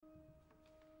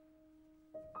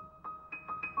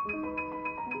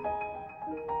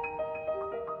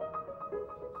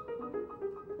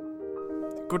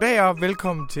Goddag og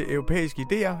velkommen til Europæiske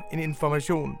Idéer, en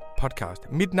information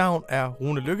podcast. Mit navn er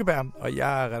Rune Lykkeberg, og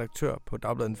jeg er redaktør på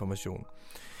Dagbladet Information.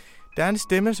 Der er en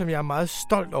stemme, som jeg er meget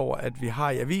stolt over, at vi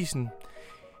har i avisen.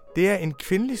 Det er en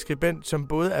kvindelig skribent, som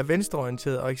både er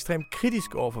venstreorienteret og ekstremt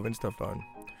kritisk over for venstrefløjen.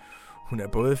 Hun er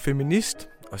både feminist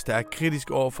og stærkt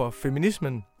kritisk over for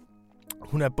feminismen.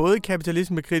 Hun er både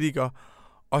kapitalismekritiker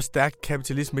og stærkt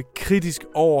kapitalismekritisk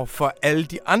over for alle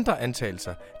de andre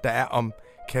antagelser, der er om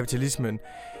kapitalismen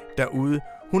derude.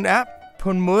 Hun er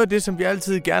på en måde det, som vi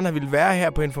altid gerne har ville være her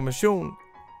på Information.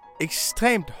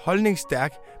 Ekstremt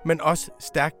holdningsstærk, men også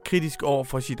stærkt kritisk over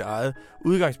for sit eget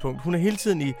udgangspunkt. Hun er hele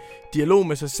tiden i dialog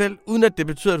med sig selv, uden at det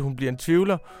betyder, at hun bliver en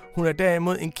tvivler. Hun er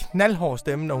derimod en knaldhård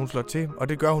stemme, når hun slår til, og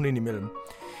det gør hun indimellem.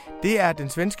 Det er den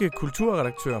svenske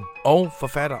kulturredaktør og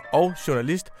forfatter og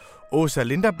journalist Åsa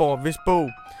Linderborg, hvis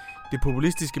bog Det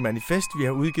Populistiske Manifest, vi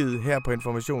har udgivet her på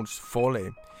Informations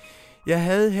forlag. Jeg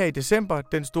havde her i december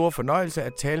den store fornøjelse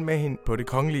at tale med hende på Det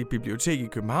Kongelige Bibliotek i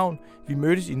København. Vi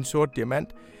mødtes i en sort diamant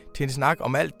til en snak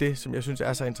om alt det, som jeg synes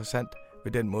er så interessant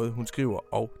ved den måde, hun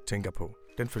skriver og tænker på.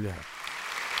 Den følger her.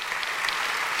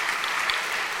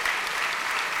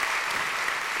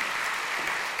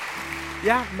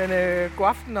 Ja, men god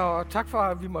aften, og tak for,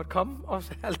 at vi måtte komme, og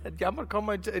at jeg måtte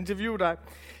komme og interviewe dig.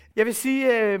 Jeg vil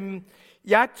sige,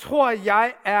 jeg tror,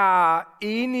 jeg er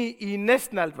enig i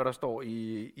næsten alt, hvad der står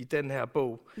i den her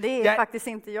bog. Det er faktisk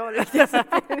ikke jeg riktigt.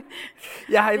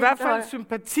 Jeg har i hvert fald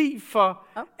sympati for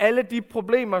alle de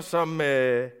problemer,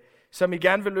 som I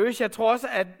gerne vil løse. Jeg tror også,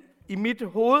 at i mit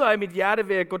hoved og i mit hjerte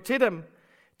vil jeg gå til dem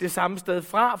det samme sted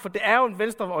fra, for det er jo en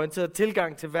venstreorienteret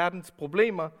tilgang til verdens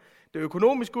problemer. Det er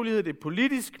økonomisk ulighed, det er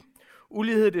politisk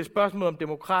ulighed, det er spørgsmålet om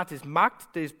demokratisk magt,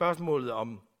 det er spørgsmålet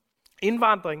om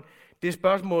indvandring, det er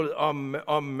spørgsmålet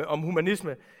om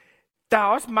humanisme. Der er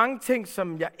også mange ting,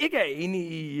 som jeg ikke er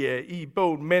enig i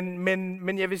bogen,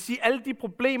 men jeg vil sige, at alle de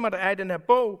problemer, der er i den her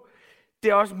bog,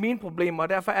 det er også mine problemer, og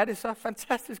derfor er det så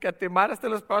fantastisk, at det er mig, der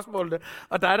stiller spørgsmålene,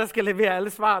 og dig, der skal levere alle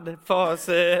svarene for os,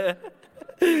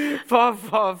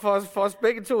 for os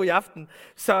begge to i aften.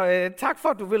 Så tak for,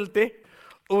 at du vil det,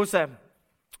 Åsa.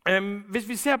 Hvis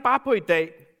vi ser bare på i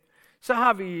dag, så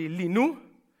har vi lige nu,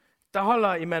 der holder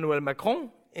Emmanuel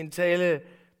Macron en tale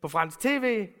på fransk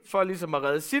tv, for ligesom at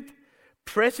redde sit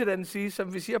presidency,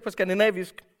 som vi siger på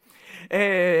skandinavisk,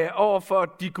 over for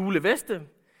de gule veste.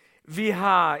 Vi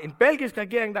har en belgisk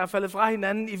regering, der er faldet fra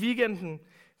hinanden i weekenden.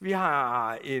 Vi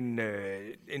har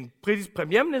en britisk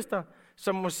premierminister,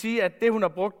 som må sige, at det, hun har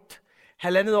brugt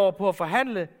 1,5 år på at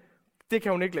forhandle, det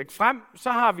kan hun ikke lægge frem.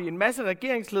 Så har vi en masse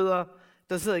regeringsledere,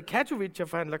 der sidder i Katowice og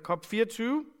forhandler COP24,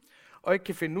 og ikke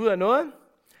kan finde ud af noget.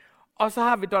 Og så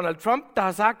har vi Donald Trump, der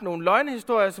har sagt nogle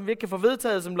løgnehistorier, som vi ikke kan få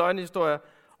vedtaget som løgnehistorier,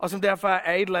 og som derfor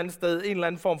er et eller andet sted en eller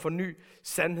anden form for ny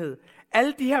sandhed.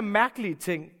 Alle de her mærkelige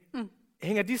ting,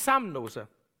 hænger de sammen, Åsa?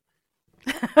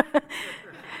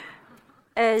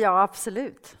 Ja,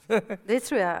 absolut. Det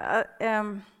tror jag.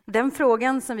 Den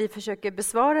frågan som vi försöker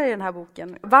besvara i den här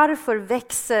boken. Varför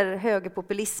växer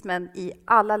högerpopulismen i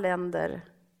alla länder,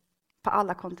 på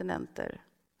alla kontinenter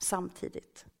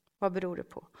samtidigt? Vad beror det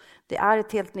på? Det är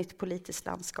ett helt nytt politiskt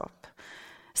landskap.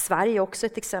 Sverige är också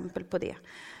ett exempel på det.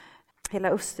 Hela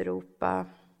Östeuropa,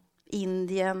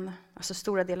 Indien, alltså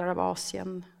stora delar av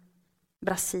Asien,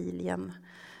 Brasilien.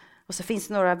 Och så finns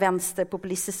det några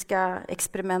vänsterpopulistiska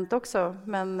experiment också.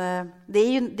 Men det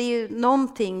är ju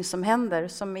någonting som händer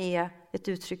som är ett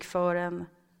uttryck för en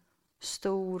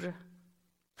stor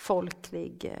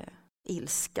folklig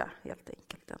ilska helt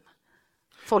enkelt.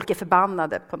 Folk är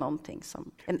förbannade på någonting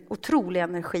som en otrolig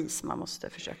energi som man måste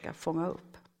försöka fånga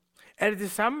upp. Er det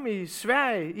det samme i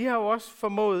Sverige? I har jo også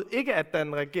formået ikke at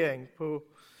danne regering på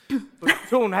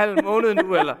 2,5 måneder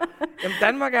nu, eller? Jamen,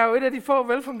 Danmark er jo et af de få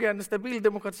velfungerende, stabile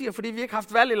demokratier, fordi vi ikke har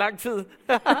haft valg i lang tid.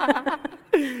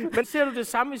 Men ser du det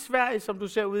samme i Sverige, som du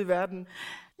ser ude i verden?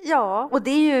 Ja, och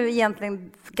det är ju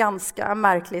egentligen ganska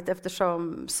märkligt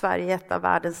eftersom Sverige är ett av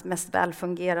världens mest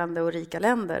välfungerande och rika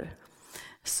länder.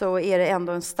 Så är det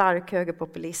ändå en stark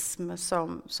högerpopulism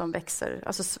som växer.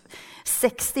 Alltså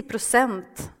 60%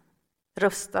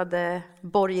 röstade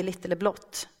borgerligt eller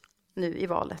blått nu i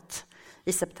valet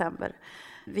i september.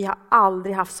 Vi har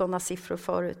aldrig haft sådana siffror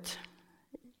förut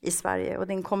i Sverige. Och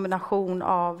det är en kombination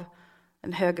av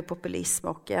en högerpopulism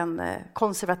och en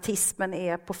konservatismen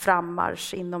är på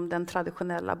frammarsch inom den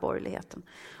traditionella borgerligheten.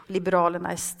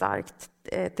 Liberalerna är starkt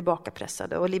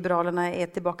tillbakapressade, och liberalerna är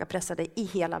tillbakapressade i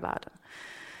hela världen.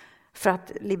 För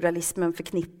att liberalismen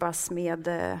förknippas med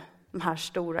de här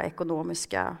stora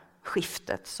ekonomiska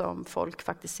skiftet som folk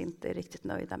faktiskt inte är riktigt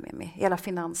nöjda med hela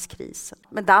finanskrisen.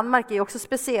 Men Danmark är också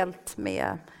speciellt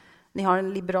med, ni har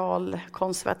en liberal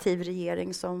konservativ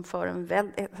regering som för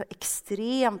en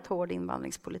extremt hård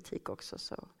invandringspolitik också.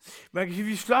 Så. Man kan sige,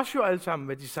 vi slås jo alle sammen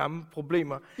med de samme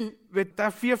problemer. Der er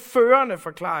 4 førende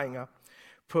forklaringer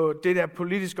på det der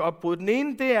politiske opbrud. Den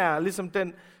ene, det er ligesom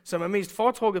den, som er mest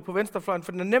foretrukket på venstrefløjen,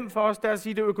 for den er nem for os, det er at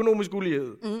sige, det er økonomisk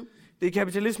ulighed. Det er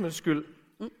kapitalismens skyld.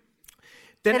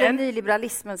 Eller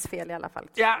nyliberalismens fel i alla fall.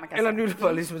 Ja, eller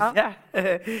nyliberalismens, ja.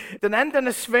 Den anden, den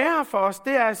er sværere for os,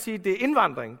 det er at sige, det er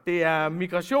indvandring. Det er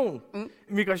migration.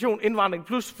 Migration, indvandring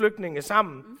plus flygtninge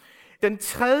sammen. Den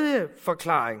tredje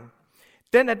forklaring,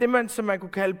 den er det, som man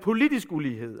kunne kalde politisk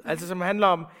ulighed. Altså som handler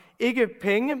om ikke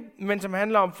penge, men som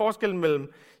handler om forskellen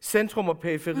mellem centrum og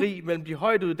periferi, mellem de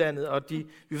højtuddannede og de,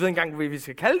 vi ved engang, hvad vi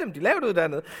skal kalde dem, de lavt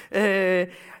uddannede.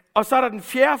 Og så er der den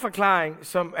fjerde forklaring,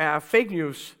 som er fake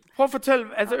news. Prøv at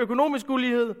fortælle, altså økonomisk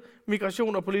ulighed,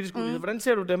 migration og politisk ulighed, hvordan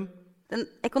ser du dem? Den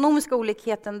ekonomiska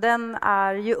olikheten, den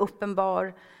är ju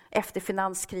uppenbar efter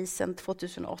finanskrisen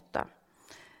 2008.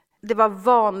 Det var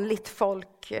vanligt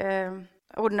folk,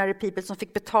 ordinary people, som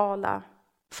fick betala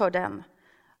för den.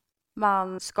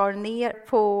 Man skar ner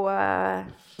på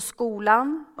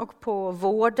skolan och på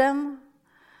vården,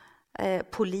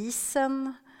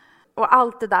 polisen och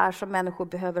allt det där som människor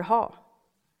behöver ha.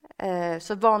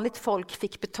 Så vanligt folk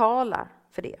fick betala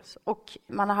för det. Och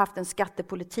man har haft en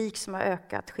skattepolitik som har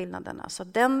ökat skillnaderna. Så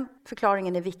den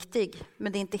förklaringen är viktig,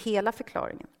 men det är inte hela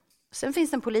förklaringen. Sen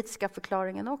finns den politiska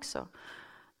förklaringen också,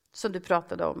 som du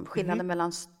pratade om, skillnaden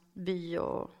mellan by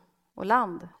och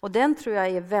land. Och den tror jag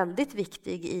är väldigt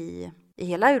viktig i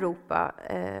hela Europa.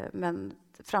 Men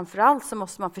framförallt så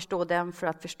måste man förstå den för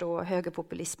att förstå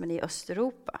högerpopulismen i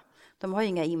Östeuropa. De har ju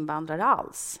inga invandrare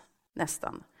alls,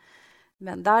 nästan.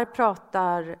 Men där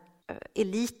pratar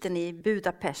eliten i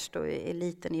Budapest och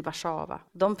eliten i Warszawa.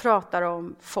 De pratar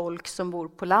om folk som bor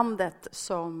på landet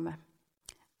som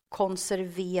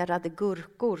konserverade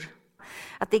gurkor.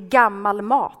 Att det är gammal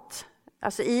mat.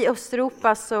 Alltså i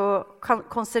Östeuropa så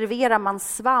konserverar man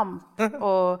svamp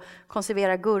och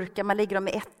konserverar gurka. Man lägger dem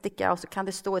i ättika och så kan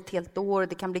det stå ett helt år.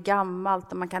 Det kan bli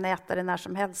gammalt och man kan äta det när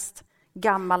som helst.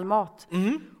 Gammal mat.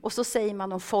 Och så säger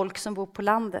man om folk som bor på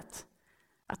landet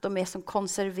att de är som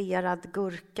konserverad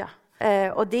gurka.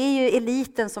 Och det är ju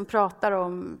eliten som pratar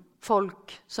om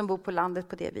folk som bor på landet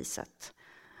på det viset.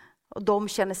 Och de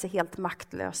känner sig helt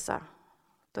maktlösa.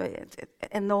 Det är ett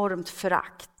enormt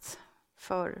förakt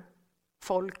för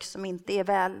folk som inte är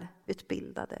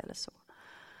välutbildade eller så.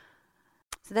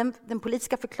 Så den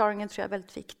politiska förklaringen tror jag är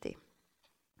väldigt viktig.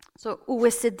 Så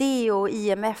OECD och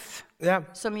IMF,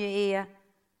 som ju är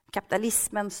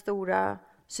kapitalismens stora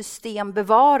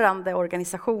systembevarande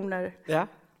organisationer.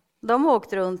 De har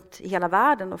åkt runt i hela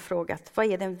världen och frågat, vad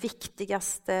är den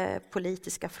viktigaste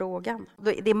politiska frågan?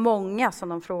 Det är många som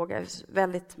de frågar,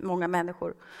 väldigt många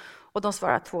människor. Och de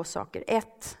svarar 2 saker.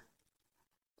 1,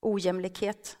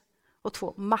 ojämlikhet. Och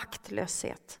 2,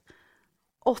 maktlöshet.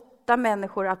 8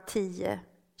 människor av 10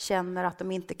 känner att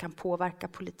de inte kan påverka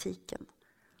politiken.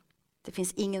 Det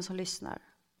finns ingen som lyssnar.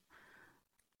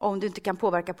 Om du inte kan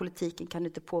påverka politiken kan du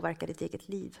inte påverka ditt eget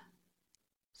liv.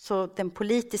 Så den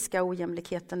politiska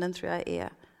ojämlikheten, den tror jag är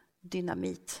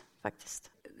dynamit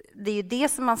faktiskt. Det är ju det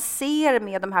som man ser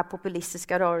med de här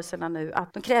populistiska rörelserna nu.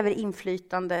 Att de kräver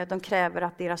inflytande, de kräver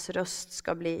att deras röst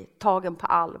ska bli tagen på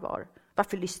allvar.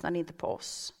 Varför lyssnar ni inte på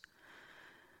oss?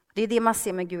 Det är det man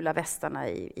ser med gula västarna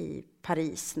i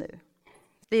Paris nu.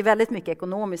 Det är väldigt mycket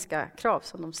ekonomiska krav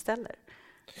som de ställer.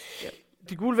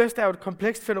 De gule vester er jo et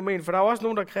komplekst fænomen, for der er også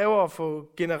nogen, der kræver at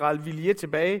få general Villiers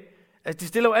tilbage. Altså, de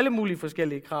stiller jo alle mulige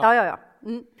forskellige krav. Ja.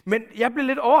 Men jeg blev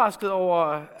lidt overrasket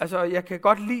over, altså, jeg kan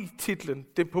godt lide titlen,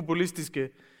 Det populistiske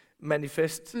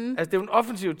manifest. Altså, det er jo en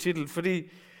offensiv titel,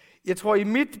 fordi jeg tror, i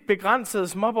mit begrænsede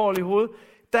småborgerlige hoved,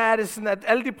 der er det sådan, at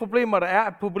alle de problemer, der er,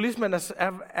 at populismen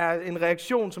er en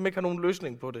reaktion, som ikke har nogen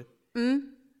løsning på det.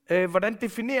 Hvordan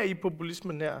definerer I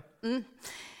populismen her?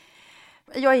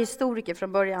 Jag är historiker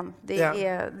från början. Det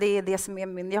är det som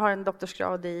är jag har en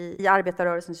doktorsgrad i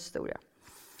arbetarrörelsens historia.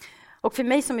 Och för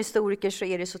mig som historiker så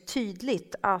är det så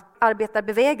tydligt att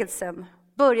arbetarbevägelsen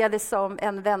började som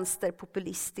en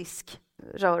vänsterpopulistisk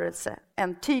rörelse.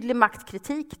 En tydlig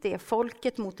maktkritik, det är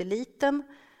folket mot eliten.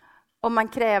 Och man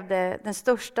krävde den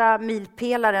största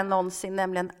milpelaren någonsin,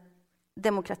 nämligen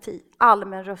demokrati,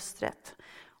 allmän rösträtt.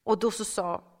 Och då så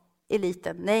sa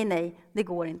eliten, nej, det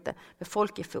går inte. För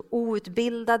folk är för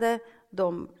outbildade,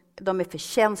 de är för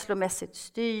känslomässigt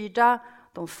styrda,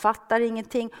 de fattar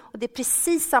ingenting. Och det är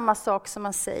precis samma sak som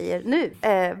man säger nu.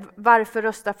 Varför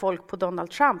röstar folk på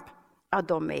Donald Trump? Ja,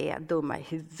 de är dumma i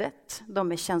huvudet,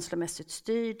 de är känslomässigt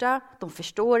styrda, de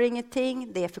förstår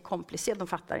ingenting, det är för komplicerat, de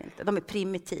fattar inte, de är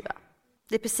primitiva.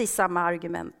 Det är precis samma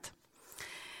argument.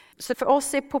 Så för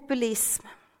oss är populism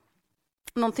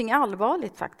någonting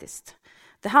allvarligt faktiskt.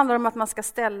 Det handlar om att man ska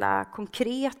ställa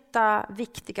konkreta,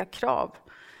 viktiga krav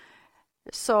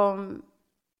som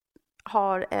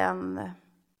har en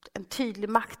tydlig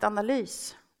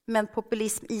maktanalys. Men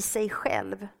populism i sig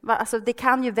själv, alltså det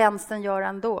kan ju vänstern göra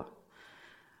ändå.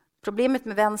 Problemet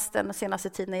med vänstern den senaste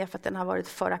tiden är för att den har varit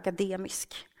för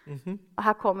akademisk. Mm-hmm. Och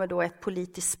här kommer då ett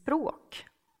politiskt språk.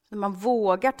 Man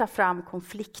vågar ta fram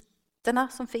konflikterna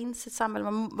som finns i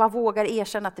samhället. Man vågar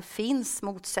erkänna att det finns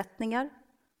motsättningar,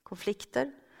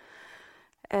 konflikter.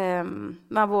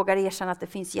 Man vågar erkänna att det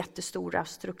finns jättestora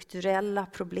strukturella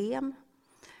problem.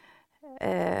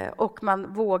 Och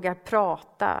man vågar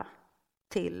prata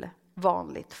till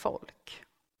vanligt folk.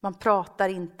 Man pratar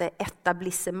inte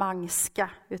etablissemangska,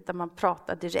 utan man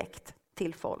pratar direkt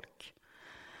till folk.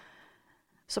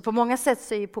 Så på många sätt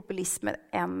så är ju populismen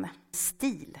en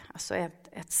stil, alltså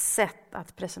ett sätt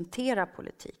att presentera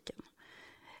politiken.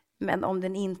 Men om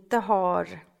den inte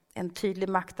har en tydlig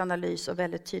maktanalys och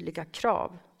väldigt tydliga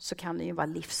krav så kan den ju vara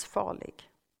livsfarlig.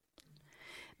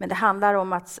 Men det handlar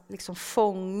om att liksom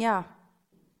fånga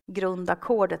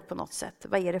grundackordet på något sätt.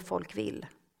 Vad är det folk vill?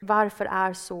 Varför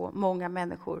är så många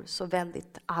människor så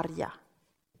väldigt arga?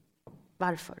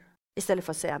 Varför? Istället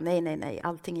för att säga nej,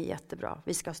 allting är jättebra.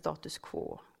 Vi ska ha status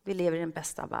quo. Vi lever i den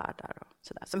bästa världen.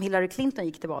 Sådär. Som Hillary Clinton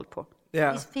gick till val på.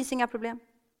 Ja. Finns inga problem.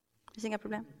 Finns inga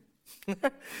problem.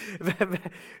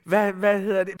 Hvad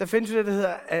hedder det? Der findes jo det, der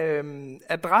hedder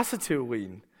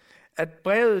adresseteorien. At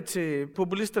brevet til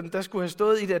populisterne, der skulle have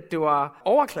stået i det, at det var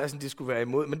overklassen, de skulle være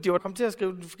imod. Men de var kommet til at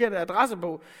skrive den forkerte adresse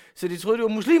på, så de troede, det var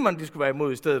muslimerne, de skulle være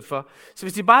imod i stedet for. Så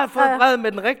hvis de bare havde fået brevet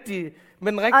med den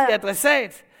rigtige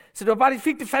adressat, så det var bare, de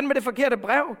fik det fandme det forkerte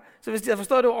brev. Så hvis de havde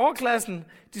forstået, at det var overklassen,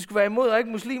 de skulle være imod, og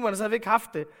ikke muslimerne, så havde vi ikke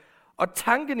haft det. Og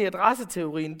tanken i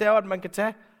adresseteorien, det er jo, at man kan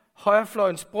tage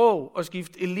højrefløjens sprog og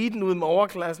skifte eliten ud med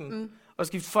overklassen, og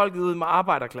skifte folket ud med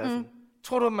arbejderklassen.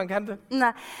 Tror du, att man kan det?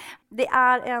 Nej, det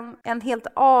är en helt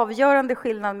avgörande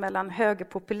skillnad mellan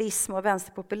högerpopulism och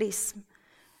vänsterpopulism.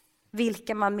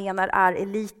 Vilka man menar är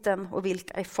eliten och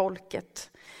vilka är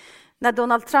folket. När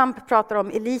Donald Trump pratar om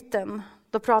eliten,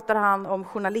 då pratar han om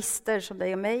journalister som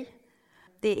dig och mig.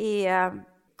 Det är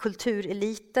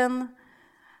kultureliten.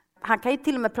 Han kan ju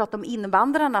till och med prata om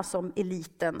invandrarna som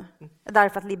eliten.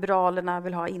 Därför att liberalerna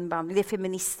vill ha invandring. Det är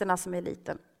feministerna som är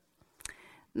eliten.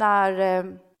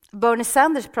 När Bernie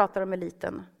Sanders pratar om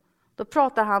eliten, då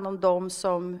pratar han om de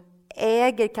som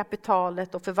äger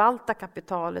kapitalet och förvaltar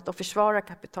kapitalet och försvarar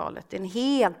kapitalet. Det är en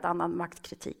helt annan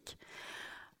maktkritik.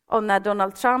 Och när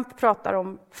Donald Trump pratar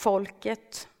om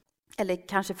folket, eller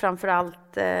kanske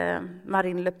framförallt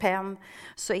Marine Le Pen,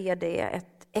 så är det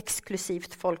ett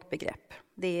exklusivt folkbegrepp.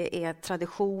 Det är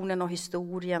traditionen och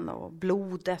historien och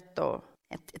blodet och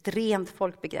ett rent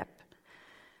folkbegrepp.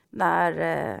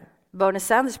 När Bernie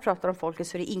Sanders pratar om folket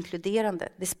så är det inkluderande.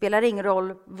 Det spelar ingen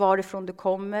roll varifrån du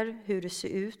kommer, hur du ser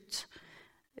ut,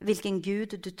 vilken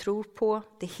gud du tror på.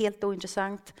 Det är helt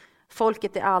ointressant.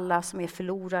 Folket är alla som är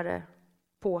förlorare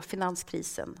på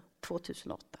finanskrisen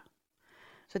 2008.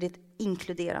 Så det är ett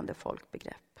inkluderande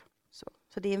folkbegrepp.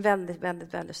 Så det är en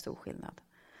väldigt stor skillnad.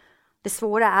 Det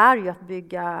svåra är ju att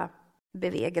bygga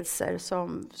bevägelser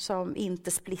som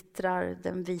inte splittrar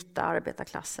den vita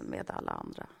arbetarklassen med alla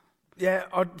andra. Ja,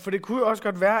 og for det kunne jo også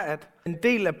godt være, at en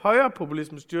del af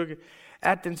højrepopulismens styrke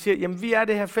er, at den siger, jamen vi er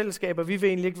det her fællesskab, og vi vil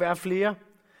egentlig ikke være flere.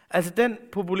 Altså den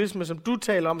populisme, som du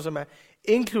taler om, som er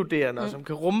inkluderende, og som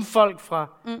kan rumme folk fra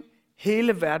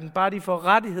hele verden, bare de får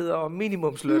rettigheder og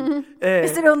minimumsløn.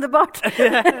 Visst är det underbart?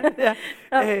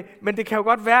 Men det kan jo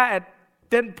godt være, at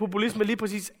den populisme lige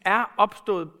præcis er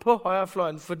opstået på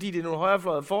højrefløjen, fordi det er nogle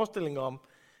højrefløjede forestillinger om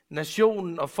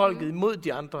nationen och folket emot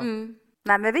de andra.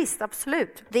 Nej, men visst,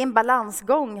 absolut. Det är en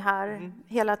balansgång här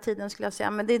hela tiden skulle jag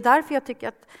säga. Men det är därför jag tycker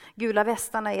att gula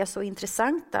västarna är så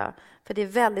intressanta. För det är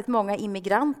väldigt många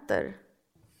immigranter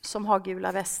som har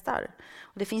gula västar.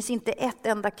 Och det finns inte ett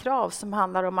enda krav som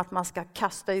handlar om att man ska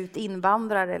kasta ut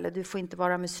invandrare eller du får inte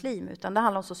vara muslim. Utan det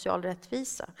handlar om social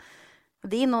rättvisa. Och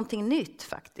det är någonting nytt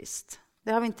faktiskt.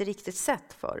 Det har vi inte riktigt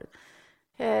sett förut.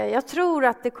 Jag tror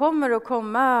att det kommer att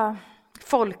komma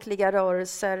folkliga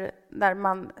rörelser där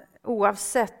man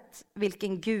oavsett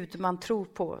vilken gud man tror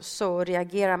på så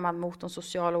reagerar man mot de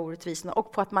sociala orättvisorna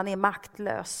och på att man är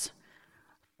maktlös.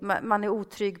 Man är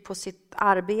otrygg på sitt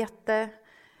arbete.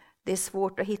 Det är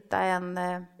svårt att hitta en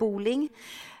boling.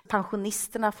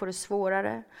 Pensionisterna får det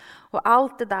svårare. Och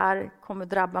allt det där kommer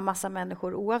drabba massa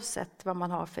människor oavsett vad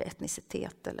man har för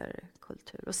etnicitet eller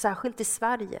kultur. Och särskilt i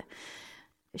Sverige.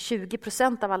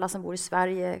 20% av alla som bor i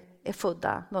Sverige är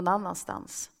födda någon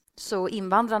annanstans. Så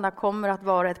invandrarna kommer att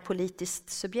vara ett politiskt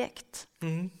subjekt.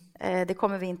 Det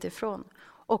kommer vi inte ifrån.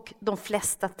 Och de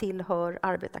flesta tillhör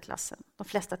arbetarklassen. De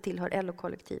flesta tillhör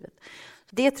LO-kollektivet.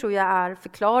 Det tror jag är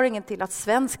förklaringen till att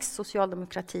svensk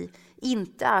socialdemokrati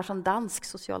inte är som dansk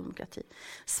socialdemokrati.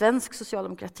 Svensk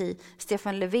socialdemokrati,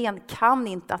 Stefan Löfven, kan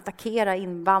inte attackera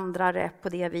invandrare på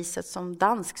det viset som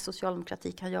dansk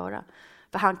socialdemokrati kan göra.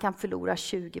 För han kan förlora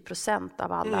 20%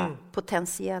 av alla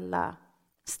potentiella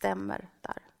stämmer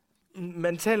där.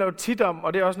 Man taler jo tit om,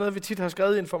 og det er også noget, vi tit har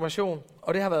skrevet i Information,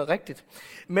 og det har været rigtigt.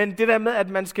 Men det der med, at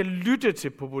man skal lytte til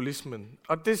populismen,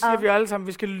 og det siger vi alle sammen,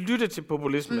 vi skal lytte til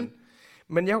populismen.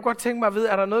 Men jeg kunne godt tænke mig at vide,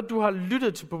 er der noget, du har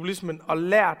lyttet til populismen og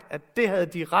lært, at det havde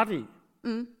de ret i?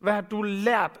 Hvad har du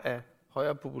lært af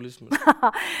højrepopulismen?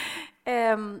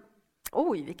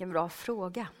 Vilken bra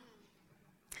fråga.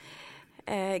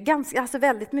 Alltså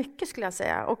väldigt mycket skulle jag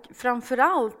säga. Och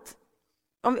framförallt,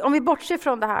 om vi bortser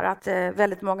från det här att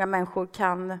väldigt många människor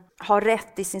kan ha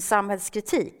rätt i sin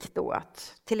samhällskritik. Då,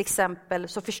 att, till exempel,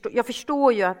 jag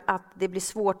förstår ju att det blir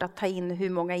svårt att ta in hur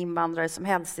många invandrare som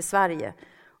helst i Sverige.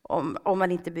 Om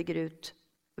man inte bygger ut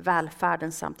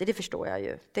välfärden samtidigt. Det förstår jag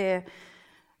ju.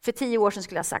 För 10 år sedan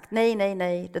skulle jag ha sagt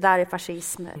nej, det där är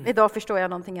fascism. Idag förstår jag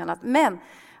någonting annat. Men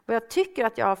vad jag tycker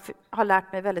att jag har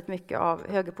lärt mig väldigt mycket av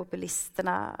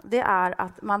högerpopulisterna, det är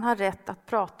att man har rätt att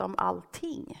prata om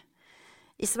allting.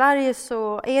 I Sverige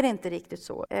så är det inte riktigt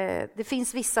så. Det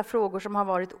finns vissa frågor som har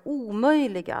varit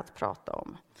omöjliga att prata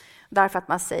om. Därför att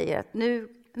man säger att nu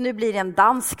blir det en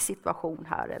dansk situation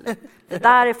här. Eller det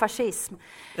där är fascism.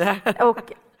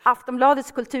 Och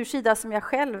Aftonbladets kultursida som jag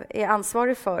själv är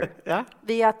ansvarig för.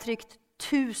 Vi har tryckt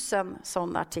 1000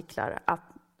 sådana artiklar. Att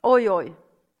oj,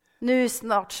 nu är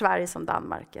snart Sverige som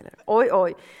Danmark. Eller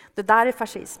oj, det där är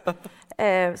fascism.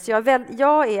 Så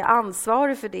jag är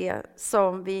ansvarig för det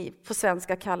som vi på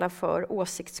svenska kallar för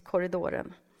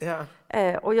åsiktskorridoren.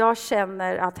 Och jag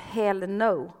känner att hell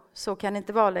no, så kan det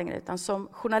inte vara längre. Utan som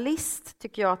journalist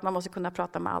tycker jag att man måste kunna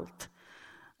prata med allt.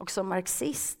 Och som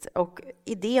marxist och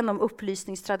idén om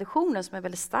upplysningstraditionen som är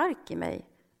väldigt stark i mig.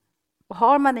 Och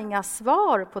har man inga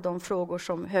svar på de frågor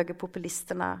som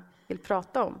högerpopulisterna vill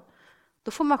prata om,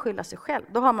 då får man skylla sig själv.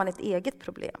 Då har man ett eget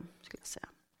problem, skulle jag säga.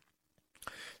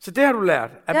 Så det har du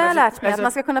lært? Jeg har lært mig, at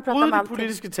man skal kunne prate om alt.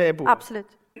 Politiske tabuer. Absolut.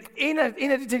 En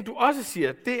af de ting, du også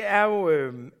siger, det er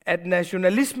jo, at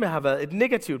nationalisme har været et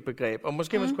negativt begreb, og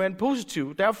måske man skulle have en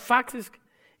positiv. Der er jo faktisk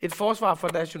et forsvar for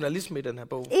nationalisme i den her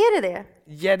bog. Er det?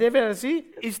 Ja, det vil jeg sige.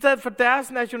 I stedet for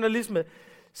deres nationalisme,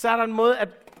 så er der en måde at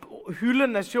hylde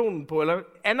nationen på, eller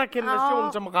anerkende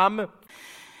nationen som ramme.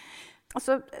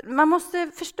 Alltså, man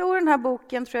måste förstå den här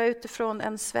boken tror jag utifrån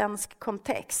en svensk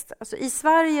kontext. Alltså, i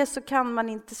Sverige så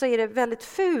är det väldigt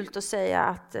fult att säga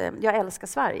att jag älskar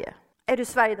Sverige. Är du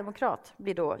Sverigedemokrat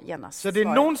blir då genast. Så det är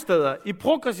någon steder i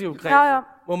progressiv kreds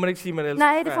hvor man inte säger man älskar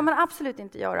Sverige? Nej, det får man absolut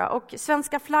inte göra. Och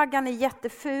svenska flaggan är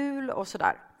jätteful och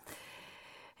sådär.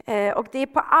 Och det är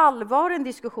på allvar en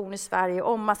diskussion i Sverige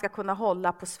om man ska kunna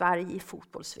hålla på Sverige i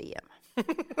fotbolls-VM.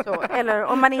 Så, eller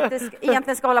om man inte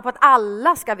egentligen ska hålla på att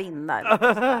alla ska vinna.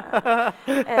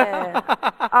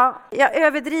 Jag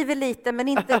överdriver lite, men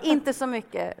inte så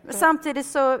mycket. Samtidigt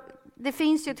så det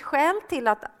finns ju ett skäl till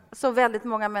att så väldigt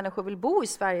många människor vill bo i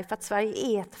Sverige, för att Sverige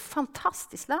är ett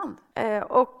fantastiskt land.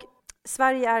 Och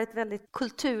Sverige är ett väldigt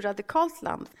kulturradikalt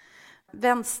land.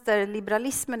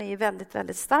 Vänsterliberalismen är ju väldigt,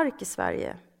 väldigt stark i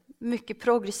Sverige. Mycket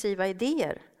progressiva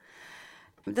idéer.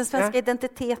 Den svenska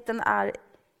identiteten är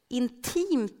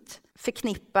intimt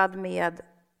förknippad med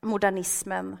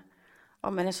modernismen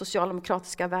och med den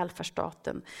socialdemokratiska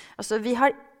välfärdsstaten. Alltså, vi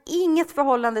har inget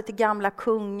förhållande till gamla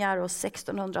kungar och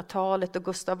 1600-talet och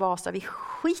Gustav Vasa. Vi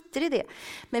skiter i det.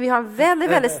 Men vi har en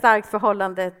väldigt, väldigt starkt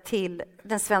förhållande till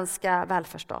den svenska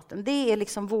välfärdsstaten. Det är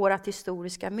liksom vårt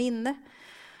historiska minne.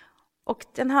 Och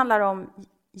den handlar om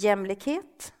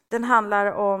jämlikhet. Den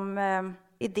handlar om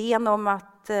idén om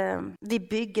att vi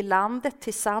bygger landet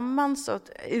tillsammans, och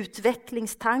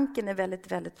utvecklingstanken är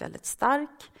väldigt, väldigt, väldigt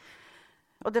stark.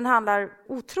 Och den handlar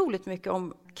otroligt mycket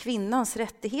om kvinnans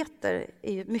rättigheter,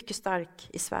 är mycket stark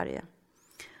i Sverige.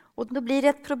 Och då blir det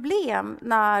ett problem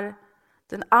när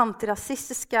den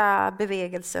antirasistiska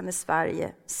bevägelsen i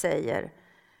Sverige säger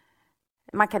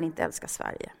man kan inte älska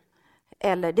Sverige.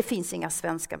 Eller det finns inga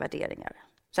svenska värderingar.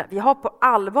 Så här, vi har på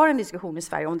allvar en diskussion i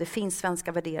Sverige om det finns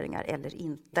svenska värderingar eller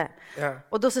inte. Ja.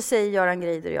 Och då så säger Göran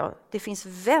Greider och jag, det finns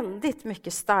väldigt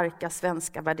mycket starka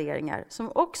svenska värderingar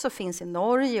som också finns i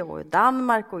Norge och i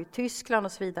Danmark och i Tyskland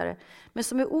och så vidare, men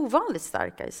som är ovanligt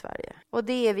starka i Sverige. Och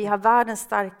det är, vi har världens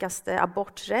starkaste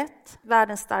aborträtt,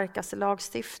 världens starkaste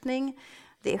lagstiftning.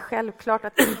 Det är självklart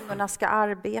att kvinnorna ska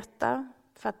arbeta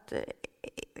för att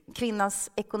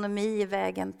kvinnans ekonomi är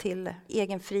vägen till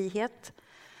egen frihet.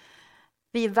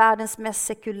 Vi är världens mest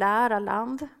sekulära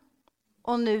land.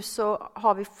 Och nu så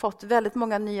har vi fått väldigt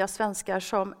många nya svenskar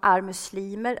som är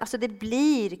muslimer. Alltså det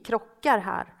blir krockar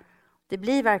här. Det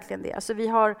blir verkligen det. Alltså vi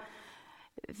har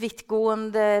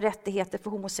vittgående rättigheter för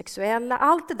homosexuella.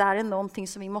 Allt det där är någonting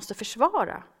som vi måste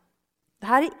försvara. Det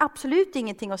här är absolut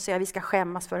ingenting att säga att vi ska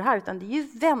skämmas för det här, utan det är ju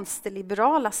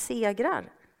vänsterliberala segrar.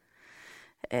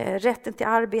 Rätten till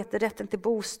arbete, rätten till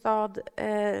bostad,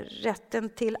 rätten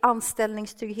till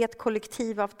anställningstrygghet,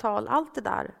 kollektivavtal, allt det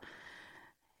där.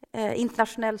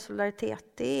 Internationell solidaritet,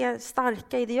 det är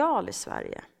starka ideal i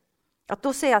Sverige. Att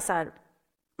då säga så här,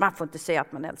 man får inte säga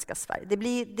att man älskar Sverige.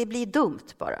 Det blir dumt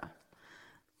bara.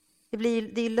 Det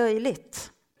är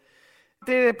löjligt.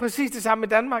 Det är precis det samme i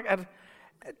Danmark, at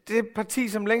det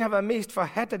parti, som længe har været mest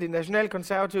forhat af de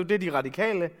nationalkonservative, det er de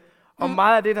radikale. Og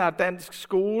meget af det, der er dansk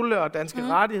skole og danske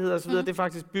rettigheder osv., det er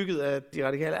faktisk bygget af de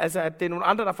radikale. Altså, at det er nogle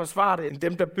andre, der forsvarer det, end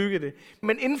dem, der bygger det.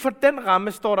 Men inden for den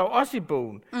ramme står der jo også i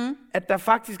bogen, at der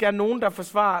faktisk er nogen, der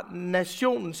forsvarer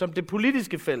nationen som det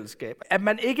politiske fællesskab. At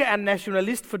man ikke er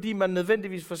nationalist, fordi man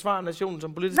nødvendigvis forsvarar nationen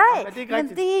som politisk Nej, fællesskab.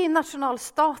 men det är ju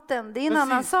nationalstaten, det är en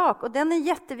annan sak. Och den är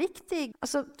jätteviktig.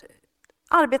 Alltså,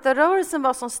 arbetarrörelsen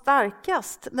var som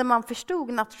starkast när man förstod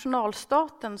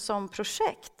nationalstaten som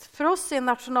projekt. För oss är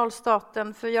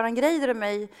nationalstaten, för Göran Greider och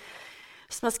mig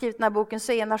som har skrivit den här boken,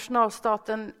 så är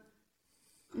nationalstaten,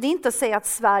 det är inte att säga att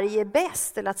Sverige är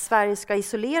bäst eller att Sverige ska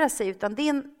isolera sig, utan det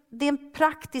är en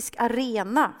praktisk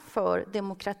arena för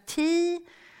demokrati,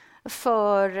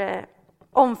 för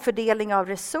omfördelning av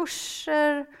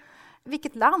resurser.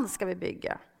 Vilket land ska vi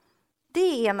bygga?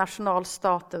 Det är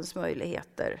nationalstatens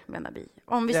möjligheter, menar vi.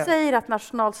 Om vi säger att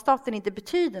nationalstaten inte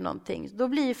betyder någonting, då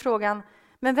blir ju frågan,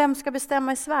 men vem ska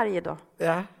bestämma i Sverige då?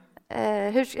 Ja.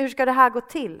 Hur ska det här gå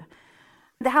till?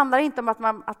 Det handlar inte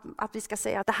om att vi ska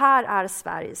säga att det här är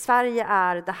Sverige. Sverige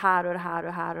är det här och det här och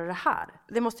det här och det här.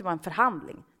 Det måste vara en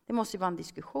förhandling. Det måste vara en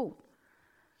diskussion.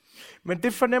 Men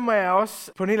det fornemmer jeg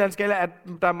også på en helt anden skala, at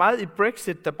der er meget i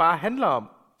Brexit, der bare handler om,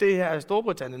 det her er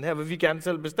Storbritannien, her vil vi gerne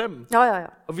selv bestemme. Ja.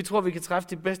 Og vi tror, vi kan træffe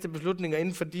de bedste beslutninger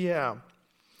inden for de her...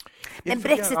 Men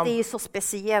Brexit är ju så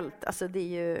speciellt. Alltså det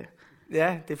är ju...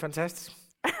 Ja, det er fantastisk.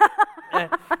 Ja,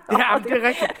 det er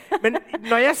rigtigt. Men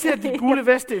når jeg ser de gule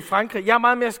veste i Frankrig, jeg er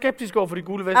meget mere skeptisk over for de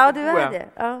gule veste. Ja, du er det.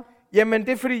 Ja. Jamen,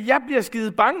 det er fordi, jeg bliver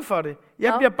skide bange for det.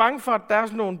 Jeg bliver bange for, at der er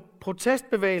sådan nogle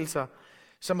protestbevægelser,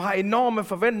 som har enorme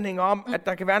forventninger om, at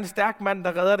der kan være en stærk mand,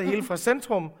 der redder det hele fra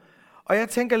centrum. Og jeg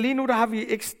tænker, lige nu, der har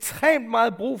vi ekstremt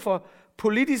meget brug for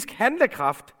politisk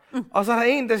handlekraft. Og så er der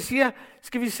en, der siger,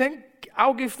 skal vi sænke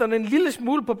afgifterne en lille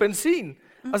smule på benzin?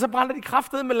 Og så brænder de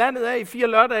kraftedeme med landet af i 4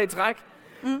 lørdage i træk.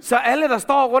 Så alle, der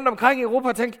står rundt omkring i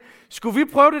Europa, tænker, skulle vi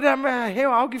prøve det der med at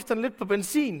hæve afgifterne lidt på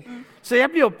benzin? Så jeg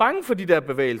bliver jo bange for de der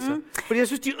bevægelser. Fordi jeg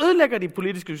synes, de ødelægger de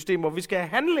politiske systemer, hvor vi skal have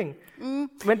handling.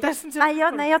 Men där syns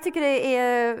Nej, jag tycker det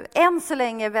är än så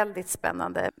länge väldigt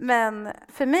spännande. Men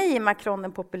för mig är Macron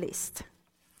en populist.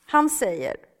 Han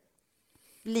säger,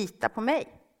 lita på mig.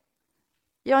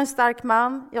 Jag är en stark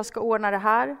man, jag ska ordna det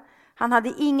här. Han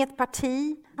hade inget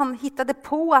parti. Han hittade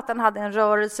på att han hade en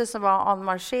rörelse som var en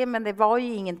marché, men det var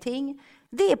ju ingenting.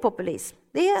 Det är populism.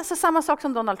 Det är alltså samma sak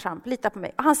som Donald Trump. Lita på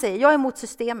mig. Han säger, jag är mot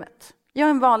systemet. Jag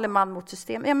är en vanlig man mot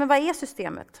systemet. Ja, men vad är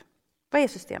systemet? Vad är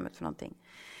systemet för någonting?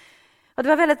 Och det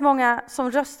var väldigt många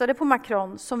som röstade på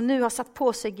Macron som nu har satt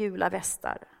på sig gula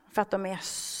västar för att de är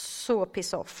så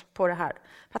piss-off på det här.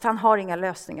 För att han har inga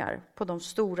lösningar på de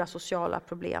stora sociala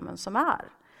problemen som är.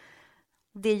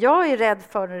 Det jag är rädd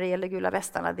för när det gäller gula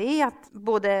västarna, det är att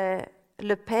både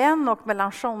Le Pen och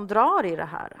Mélenchon drar i det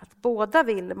här. Att båda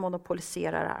vill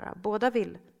monopolisera det här. Båda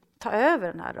vill ta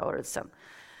över den här rörelsen.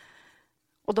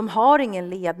 Och de har ingen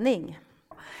ledning.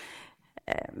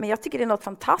 Men jag tycker det är något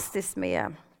fantastiskt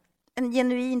med en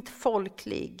genuint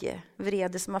folklig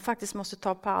vrede som man faktiskt måste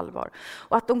ta på allvar.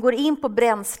 Och att de går in på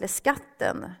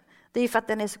bränsleskatten, det är för att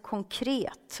den är så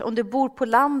konkret. Om du bor på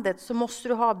landet så måste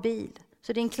du ha bil.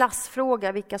 Så det är en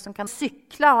klassfråga vilka som kan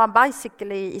cykla och ha en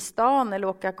bicycle i stan eller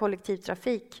åka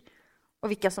kollektivtrafik. Och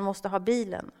vilka som måste ha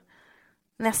bilen.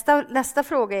 Nästa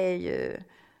fråga är ju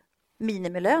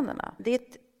minimilönerna. Det är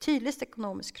ett tydligt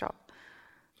ekonomiskt krav.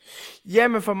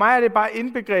 Jamen for mig er det bare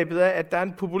indbegrebet af, at der er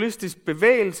en populistisk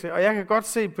bevægelse, og jeg kan godt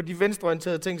se på de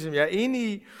venstreorienterede ting, som jeg er enig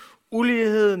i.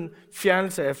 Uligheden,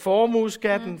 fjernelse af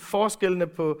formueskatten, forskellene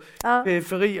på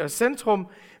periferi og centrum.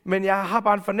 Men jeg har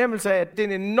bare en fornemmelse af, at det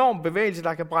er en enorm bevægelse,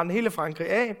 der kan brænde hele Frankrig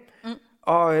af.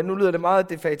 Og nu lyder det meget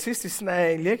defaitistisk, sådan er jeg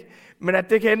egentlig ikke. Men at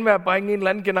det kan ende med at bringe en eller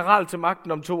anden general til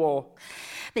magten om 2 år.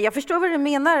 Nej, jag förstår vad du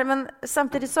menar, men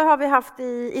samtidigt så har vi haft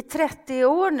i 30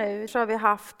 år nu så har vi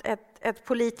haft ett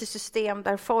politiskt system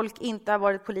där folk inte har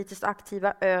varit politiskt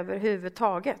aktiva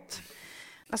överhuvudtaget.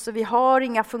 Alltså vi har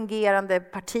inga fungerande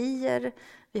partier,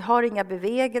 vi har inga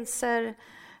bevägelser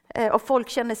och folk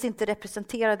känner sig inte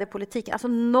representerade i politiken. Alltså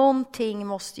någonting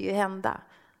måste ju hända.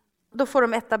 Då får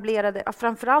de etablerade,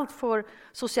 framförallt får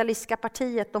socialistiska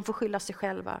partiet, de får skylla sig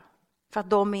själva för att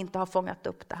de inte har fångat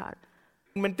upp det här.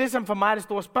 Men det som for mig er det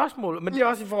store spørgsmål, men det er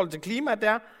også i forhold til klima, det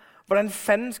er, hvordan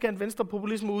fanden skal en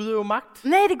venstrepopulisme udøve magt?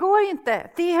 Nej, det går ju inte.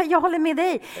 Jag håller med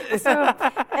dig. Alltså,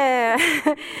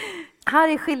 här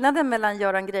är skillnaden mellan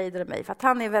Göran Greider och mig, för att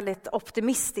han är väldigt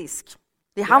optimistisk.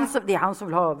 Det är han som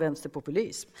vill ha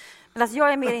vänsterpopulism. Men alltså,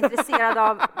 jag är mer intresserad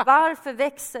av varför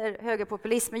växer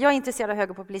högerpopulismen. Jag är intresserad av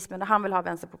högerpopulismen och han vill ha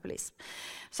vänsterpopulism.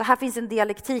 Så här finns en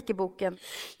dialektik i boken.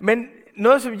 Men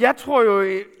noget, som jeg tror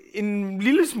jo en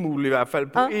lille smule i hvert fald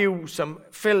på EU som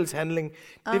fælles handling,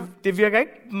 det virker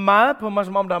ikke meget på mig,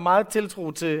 som om der er meget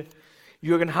tiltro til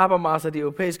Jürgen Habermas og de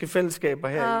europæiske fællesskaber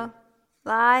her.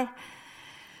 Nej.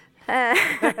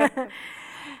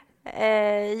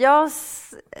 Jag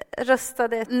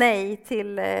röstade nej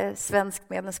till svenskt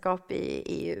medlemskap i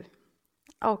EU.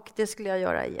 Och det skulle jag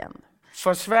göra igen.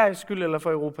 For Sveriges skyld eller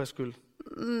for Europas skyld?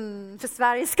 För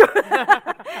Sveriges skull.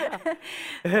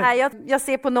 Nej, jag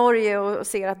ser på Norge och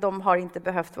ser att de har inte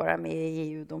behövt vara med i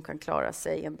EU. De kan klara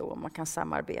sig ändå. Man kan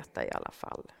samarbeta i alla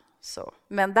fall. Så.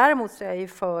 Men däremot så är jag ju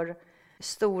för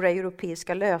stora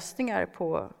europeiska lösningar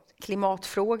på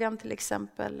klimatfrågan till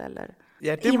exempel. Eller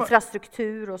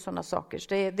infrastruktur och sådana saker. Så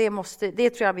det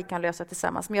tror jag vi kan lösa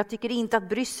tillsammans. Men jag tycker inte att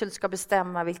Bryssel ska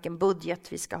bestämma vilken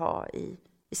budget vi ska ha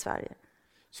i Sverige.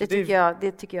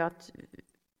 Det tycker jag att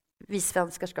vi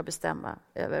svenskar ska bestämma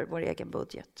över vår egen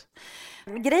budget.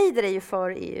 Greider är ju för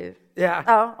EU.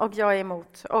 Ja, och jag är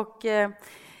emot. Och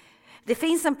det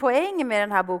finns en poäng med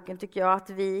den här boken tycker jag, att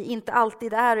vi inte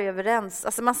alltid är överens.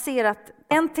 Alltså man ser att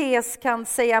en tes kan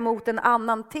säga emot en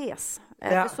annan tes.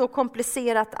 För så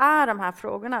komplicerat är de här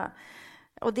frågorna.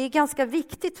 Och det är ganska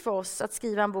viktigt för oss att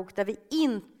skriva en bok där vi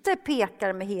inte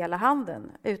pekar med hela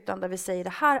handen, utan där vi säger det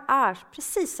här är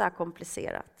precis så här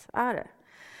komplicerat. Är det?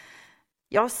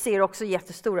 Jag ser också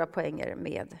jättestora poänger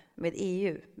med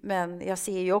EU, men jag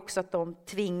ser ju också att de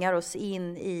tvingar oss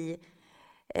in i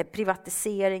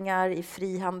privatiseringar, i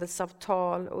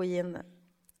frihandelsavtal och i en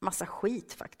massa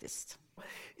skit faktiskt.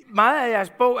 Meget af jeres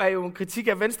bog er jo en kritik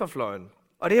af venstrefløjen.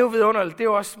 Og det er jo vidunderligt, det er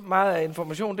jo også meget af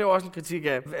information, det er jo også en kritik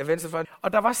af venstrefløjen.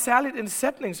 Og der var særligt en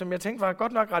sætning, som jeg tænkte var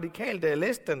godt nok radikal, da jeg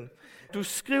læste den. Du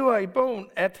skriver i bogen,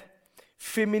 at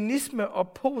feminisme og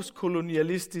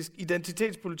postkolonialistisk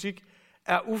identitetspolitik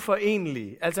er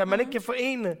uforenelige. Altså at man ikke kan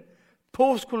forene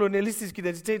postkolonialistisk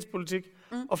identitetspolitik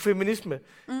og feminisme.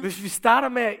 Hvis vi starter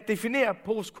med at definere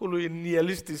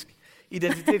postkolonialistisk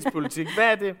identitetspolitik,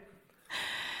 hvad er det?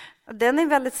 Den är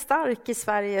väldigt stark i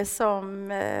Sverige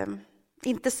som,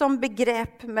 inte som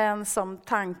begrepp men som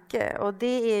tanke. Och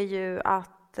det är ju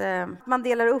att man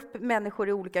delar upp människor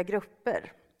i olika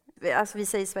grupper. Alltså vi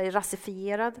säger i Sverige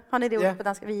rasifierad. Har ni det ordet på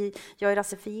danska? Jag är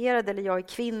rasifierad, eller jag är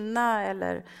kvinna,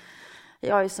 eller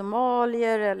jag är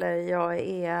somalier, eller jag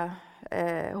är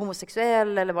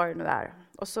homosexuell, eller vad det nu är.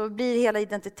 Och så blir hela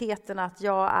identiteten att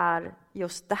jag är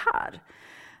just det här.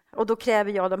 Och då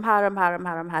kräver jag de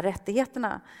här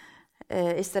rättigheterna.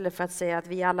 Istället för att säga att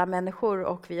vi är alla människor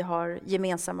och vi har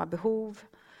gemensamma behov.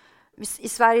 I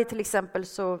Sverige till exempel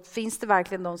så finns det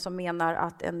verkligen de som menar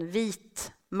att en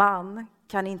vit man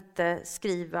kan inte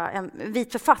skriva, en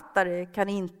vit författare kan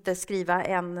inte skriva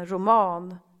en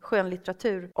roman,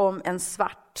 skönlitteratur, om en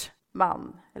svart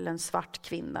man eller en svart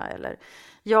kvinna. Eller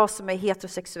jag som är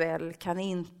heterosexuell kan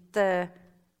inte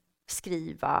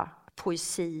skriva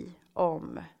poesi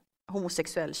om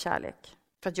homosexuell kärlek.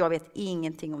 För att jag vet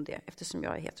ingenting om det eftersom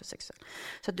jag är heterosexuell.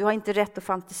 Så du har inte rätt att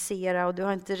fantisera och du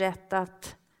har inte rätt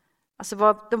att... Alltså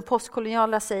vad de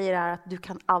postkoloniala säger är att du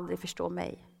kan aldrig förstå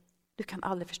mig. Du kan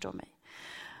aldrig förstå mig.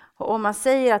 Och om man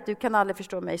säger att du kan aldrig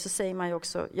förstå mig så säger man ju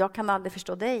också jag kan aldrig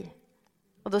förstå dig.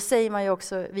 Och då säger man ju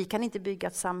också vi kan inte bygga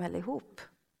ett samhälle ihop.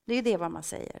 Det är ju det vad man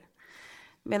säger.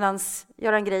 Medan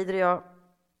Göran Greider och jag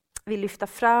vill lyfta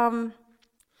fram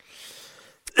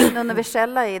den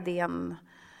universella idén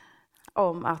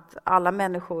om att alla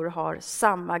människor har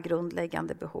samma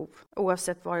grundläggande behov,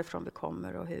 oavsett varifrån vi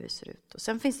kommer och hur vi ser ut. Och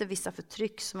sen finns det vissa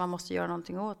förtryck som man måste göra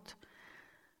någonting åt.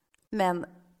 Men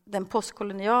den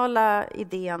postkoloniala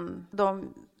idén,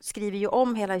 de skriver ju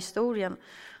om hela historien.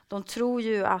 De tror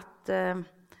ju att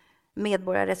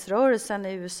medborgarrättsrörelsen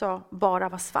i USA bara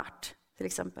var svart, till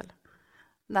exempel.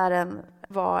 När den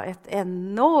var ett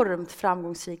enormt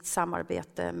framgångsrikt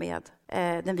samarbete med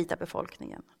den vita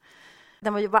befolkningen.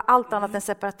 Den var allt annat än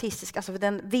separatistisk, alltså för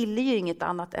den ville ju inget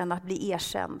annat än att bli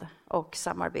erkänd och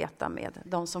samarbeta med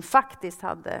de som faktiskt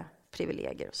hade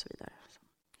privilegier och så vidare.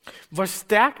 Hvor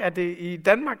stærk er det? I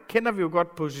Danmark kender vi jo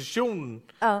godt positionen,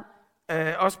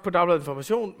 også på Dagbladet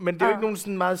Information, men det er jo ikke nogen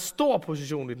sådan meget stor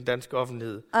position i den danske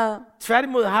offentlighed.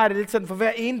 Tværtimod har jeg det lidt sådan, for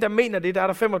hver en, der mener det, der er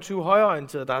der 25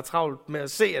 højreorienterede, der er travlt med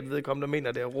at se, at vedkommende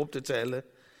mener det og råbe det til alle.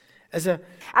 Altså,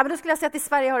 ja, men då skulle jag säga att i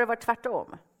Sverige har det varit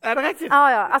tvärtom. Er det rigtigt?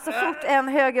 Ja. Alltså fort en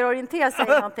högerorienterad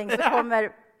säger någonting så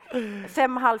kommer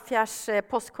 5,5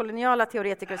 postkoloniala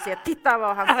teoretiker och säger titta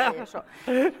vad han säger. Så.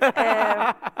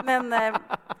 Men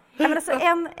alltså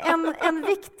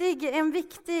en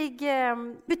viktig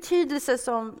betydelse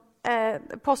som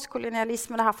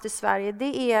postkolonialismen har haft i Sverige,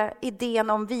 det är idén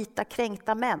om vita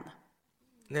kränkta män.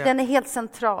 Ja. Den är helt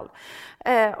central.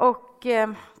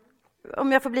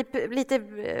 Om jag får bli lite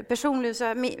personlig, så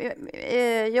jag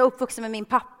är uppvuxen med min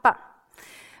pappa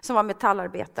som var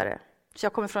metallarbetare. Så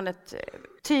jag kommer från ett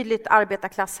tydligt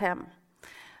arbetarklasshem.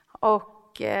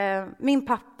 Och min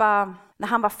pappa, när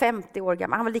han var 50 år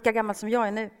gammal, han var lika gammal som jag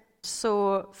är nu,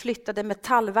 så flyttade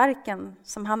Metallverken,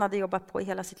 som han hade jobbat på i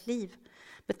hela sitt liv.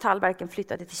 Metallverken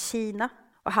flyttade till Kina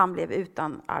och han blev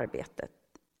utan arbete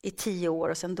i 10 år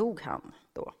och sen dog han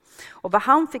då. Och vad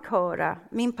han fick höra,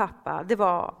 min pappa, det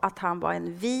var att han var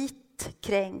en vit,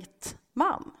 kränkt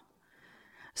man.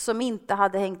 Som inte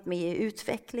hade hängt med i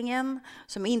utvecklingen,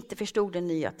 som inte förstod den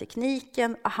nya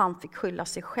tekniken, och han fick skylla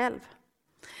sig själv.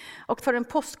 Och för den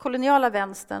postkoloniala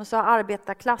vänstern så har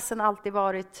arbetarklassen alltid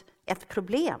varit ett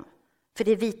problem. För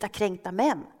det är vita kränkta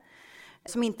män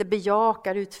som inte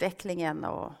bejakar utvecklingen,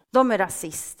 och de är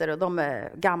rasister och de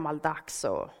är gammaldags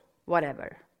och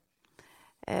whatever.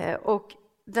 Och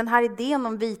den här idén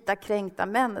om vita kränkta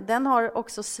män, den har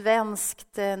också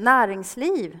svenskt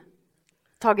näringsliv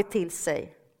tagit till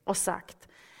sig och sagt: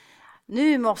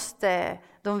 nu måste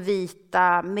de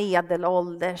vita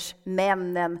medelålders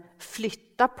männen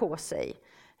flytta på sig.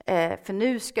 För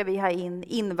nu ska vi ha in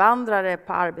invandrare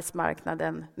på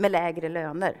arbetsmarknaden med lägre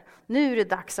löner. Nu är det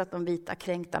dags att de vita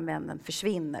kränkta männen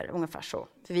försvinner, ungefär så.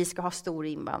 För vi ska ha stor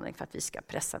invandring för att vi ska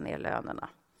pressa ner lönerna.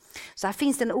 Så här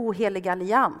finns det en ohelig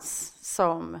allians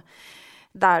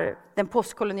där den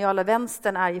postkoloniala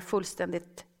vänstern är ju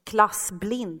fullständigt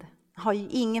klassblind. Har ju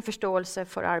ingen förståelse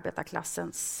för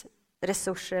arbetarklassens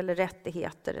resurser eller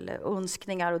rättigheter eller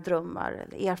önskningar och drömmar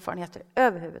eller erfarenheter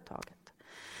överhuvudtaget.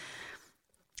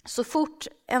 Så fort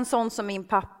en sån som min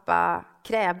pappa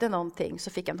krävde någonting så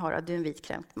fick han höra: du är en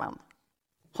vitkränkt man.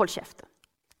 Håll käften.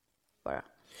 Bara.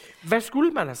 Vad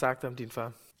skulle man ha sagt om din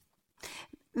far?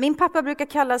 Min pappa brukar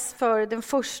kallas för den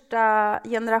första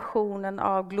generationen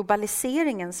av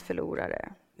globaliseringens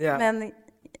förlorare. Ja. Men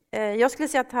jag skulle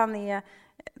säga att han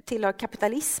tillhör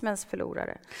kapitalismens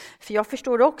förlorare. För jag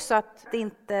förstår också att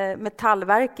inte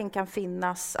metallverken kan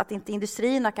finnas, att inte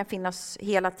industrierna kan finnas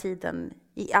hela tiden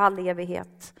i all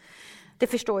evighet. Det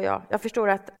förstår jag. Jag förstår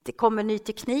att det kommer ny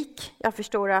teknik. Jag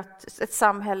förstår att ett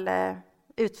samhälle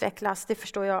utvecklas. Det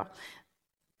förstår jag.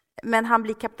 Men han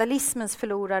blir kapitalismens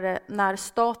förlorare när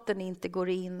staten inte går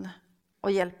in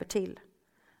och hjälper till.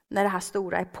 När det här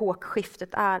stora epokskiftet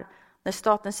är. När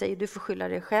staten säger: du får skylla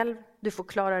dig själv, du får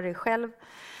klara dig själv.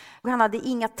 Och han hade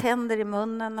inga tänder i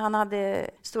munnen, han hade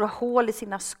stora hål i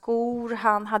sina skor,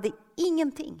 han hade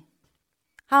ingenting.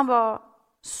 Han var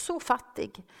så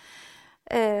fattig.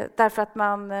 Därför att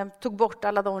man tog bort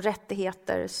alla de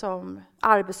rättigheter som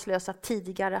arbetslösa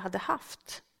tidigare hade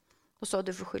haft. Och sa: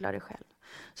 du får skylla dig själv.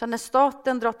 Så när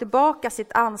staten drar tillbaka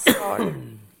sitt ansvar,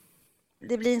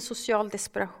 det blir en social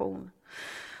desperation.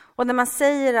 Och när man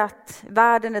säger att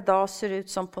världen idag ser ut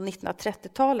som på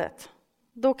 1930-talet,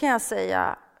 då kan jag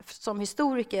säga som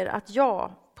historiker att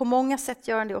ja, på många sätt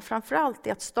gör den det. Och framförallt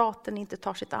är att staten inte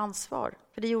tar sitt ansvar.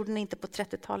 För det gjorde den inte på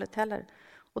 30-talet heller.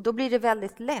 Och då blir det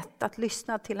väldigt lätt att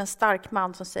lyssna till en stark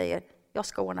man som säger: jag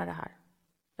ska ordna det här.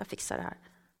 Jag fixar det här.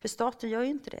 För staten gör ju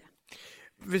inte det.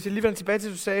 Hvis jeg lige vender tilbage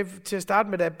til, du sagde til at starte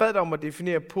med, da jeg bad dig om at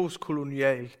definere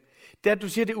postkolonial, det er, at du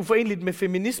siger, det er uforeneligt med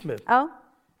feminisme. Ja.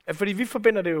 Fordi vi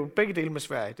forbinder det jo begge dele med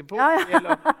Sverige. Det er postkolonial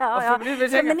og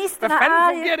feminisme. Hvad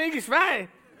fanden fungerer det ikke i Sverige?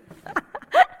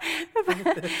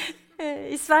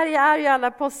 I Sverige är ju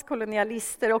alla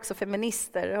postkolonialister också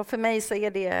feminister. Och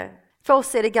för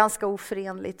oss är det ganska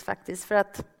oförenligt faktiskt. För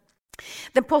att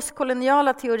den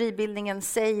postkoloniala teoribildningen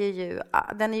säger ju,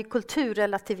 den är ju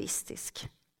kulturrelativistisk.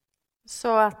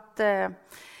 Så att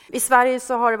i Sverige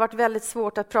så har det varit väldigt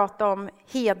svårt att prata om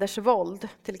hedersvåld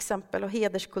till exempel och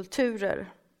hederskulturer.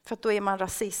 För att då är man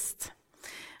rasist.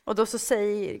 Och då så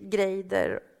säger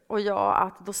Greider och jag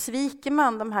att då sviker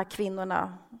man de här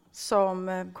kvinnorna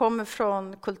som kommer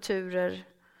från kulturer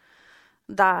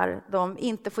där de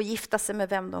inte får gifta sig med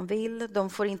vem de vill. De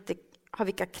får inte ha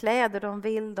vilka kläder de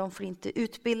vill. De får inte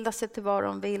utbilda sig till vad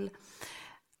de vill.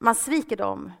 Man sviker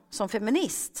dem som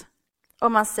feminist.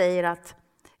 Och man säger att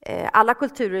alla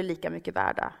kulturer är lika mycket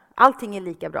värda. Allting är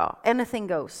lika bra. Anything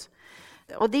goes.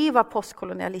 Och det är vad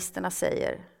postkolonialisterna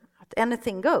säger. Att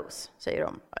anything goes, säger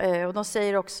de. Och de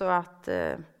säger också att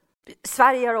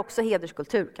Sverige har också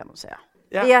hederskultur, kan de säga.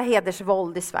 Ja. Det är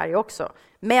hedersvåld i Sverige också.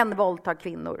 Män våldtar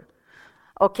kvinnor.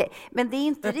 Okej, men det är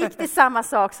inte riktigt samma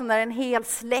sak som när en hel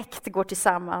släkt går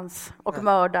tillsammans och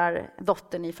mördar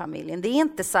dottern i familjen. Det är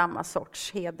inte samma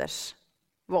sorts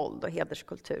hedersvåld och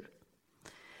hederskultur.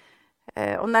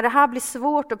 Och när det här blir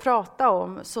svårt att prata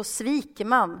om så sviker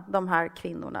man de här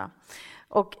kvinnorna.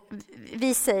 Och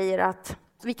vi säger att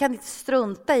vi kan inte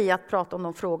strunta i att prata om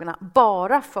de frågorna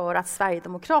bara för att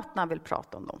Sverigedemokraterna vill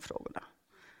prata om de frågorna.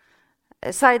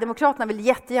 Sverigedemokraterna vill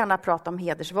jättegärna prata om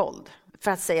hedersvåld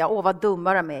för att säga, vad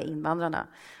dumma de är invandrarna.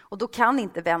 Och då kan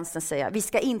inte vänstern säga, vi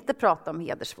ska inte prata om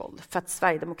hedersvåld för att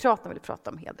Sverigedemokraterna vill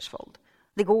prata om hedersvåld.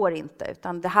 Det går inte,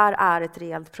 utan det här är ett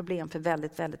reellt problem för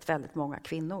väldigt, väldigt, väldigt många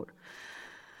kvinnor.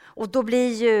 Och då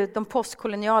blir ju de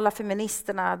postkoloniala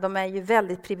feministerna, de är ju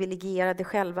väldigt privilegierade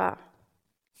själva.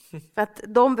 För att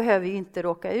de behöver ju inte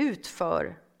råka ut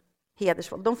för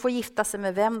hedersvåld. De får gifta sig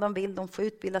med vem de vill, de får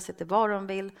utbilda sig till vad de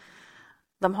vill.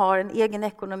 De har en egen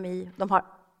ekonomi, de har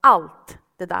allt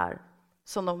det där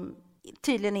som de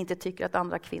tydligen inte tycker att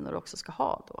andra kvinnor också ska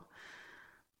ha då.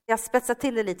 Jag spetsar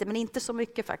till det lite, men inte så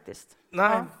mycket faktiskt.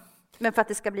 Nej. Ja. Men för att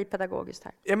det ska bli pedagogiskt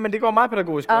här. Ja, men det går meget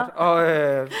pædagogisk godt.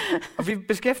 Og vi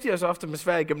beskæftiger os ofte med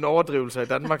Sverige gennem overdrivelser i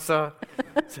Danmark, så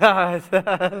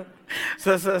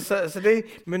det.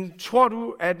 Men tror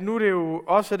du, at nu er det jo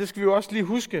også, og det skal vi jo også lige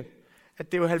huske,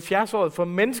 at det er jo 70-året for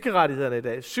menneskerettighederne i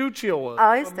dag,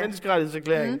 70-året for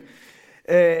menneskerettighedserklæringen.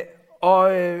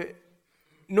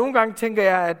 Nogle gange tænker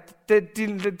jeg, at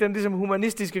den ligesom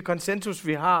humanistiske konsensus,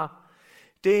 vi har,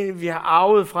 det vi har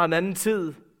arvet fra en anden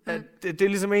tid, det er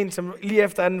ligesom en, som lige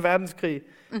efter 2. verdenskrig,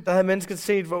 der havde mennesket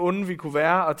set, hvor onde vi kunne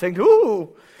være, og tænkt,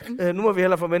 nu må vi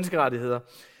hellere få menneskerettigheder.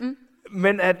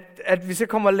 Men at vi så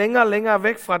kommer længere og længere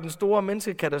væk fra den store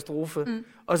menneskekatastrofe,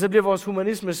 og så bliver vores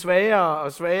humanisme svagere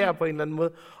og svagere på en eller anden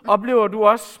måde. Oplever du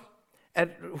også, at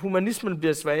humanismen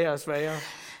bliver svagere og svagere?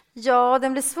 Ja,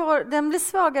 den blir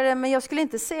svagare, men jag skulle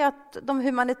inte säga att de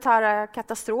humanitära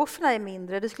katastroferna är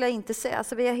mindre. Det skulle jag inte säga.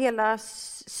 Alltså, vi har hela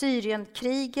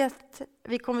Syrienkriget.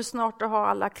 Vi kommer snart att ha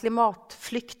alla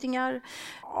klimatflyktingar.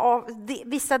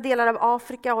 Vissa delar av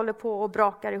Afrika håller på och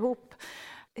brakar ihop.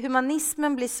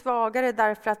 Humanismen blir svagare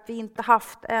därför att vi inte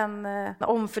haft en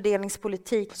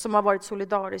omfördelningspolitik som har varit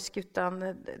solidarisk, utan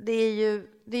det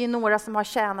är några som har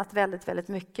tjänat väldigt, väldigt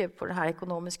mycket på det här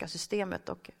ekonomiska systemet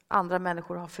och andra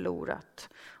människor har förlorat.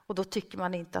 Och då tycker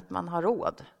man inte att man har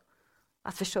råd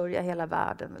att försörja hela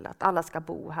världen eller att alla ska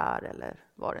bo här eller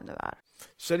vad det nu är.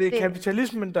 Så det är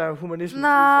kapitalismen där humanismen?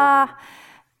 Nej.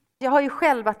 Jag har ju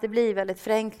själv att det blir väldigt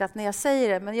förenklat när jag säger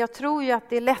det, men jag tror ju att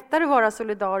det är lättare att vara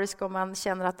solidarisk om man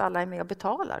känner att alla är med och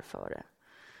betalar för det.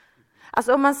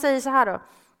 Alltså om man säger så här då,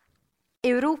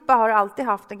 Europa har alltid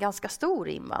haft en ganska stor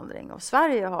invandring och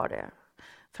Sverige har det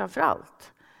framför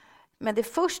allt. Men det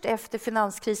är först efter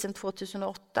finanskrisen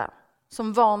 2008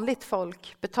 som vanligt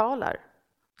folk betalar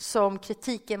som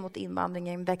kritiken mot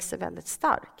invandringen växer väldigt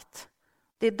starkt.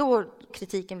 Det är då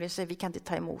kritiken blir så att vi kan inte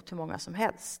ta emot hur många som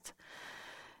helst.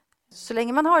 Så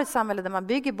länge man har ett samhälle där man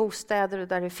bygger bostäder och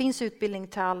där det finns utbildning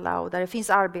till alla och där det finns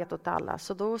arbete åt alla,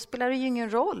 så då spelar det ju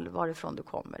ingen roll varifrån du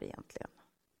kommer egentligen.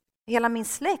 Hela min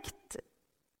släkt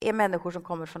är människor som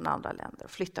kommer från andra länder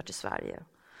och flyttar till Sverige.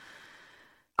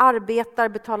 Arbetar,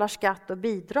 betalar skatt och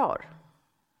bidrar.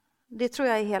 Det tror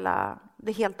jag är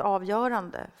det helt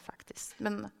avgörande faktiskt.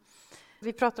 Men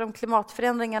vi pratar om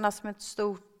klimatförändringarna som ett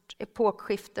stort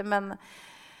epokskifte,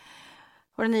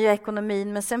 och den nya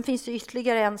ekonomin. Men sen finns det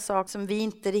ytterligare en sak som vi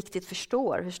inte riktigt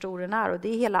förstår hur stor den är, och det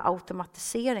är hela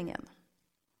automatiseringen.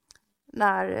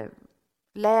 När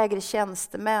lägre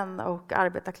tjänstemän och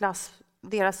arbetarklass,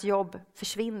 deras jobb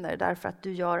försvinner därför att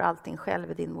du gör allting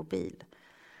själv i din mobil.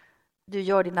 Du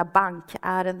gör dina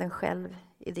bankärenden själv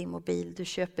i din mobil. Du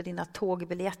köper dina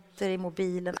tågbiljetter i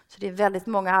mobilen. Så det är väldigt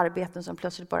många arbeten som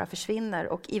plötsligt bara försvinner.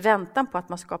 Och i väntan på att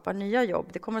man skapar nya jobb,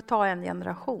 det kommer att ta en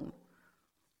generation.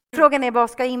 Frågan är, vad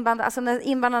ska invandrarna... Alltså när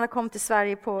invandrarna kom till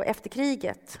Sverige på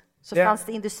efterkriget så fanns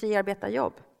det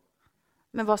industriarbetarjobb.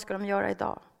 Men vad ska de göra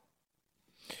idag?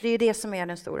 Det är det som är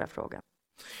den stora frågan.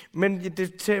 Men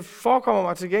det forekommer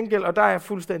mig til gengæld, og der er jeg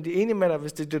fuldstændig enig med dig,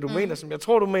 hvis det er det, du mener, som jeg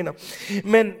tror, du mener.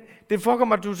 Men det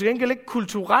forekommer, at du til gengæld ikke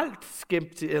kulturelt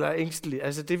skeptisk eller ængstelig.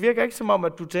 Altså, det virker ikke som om,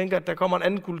 at du tænker, at der kommer en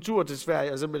anden kultur til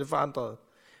Sverige, og så bliver det forandret.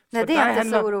 Nej, det är jag inte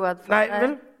så oroad för. Nej,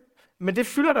 vel? Men det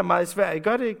fylder der meget i Sverige,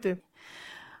 gør det ikke det?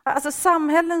 Alltså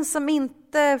samhällen som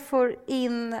inte får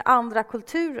in andra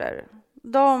kulturer,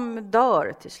 de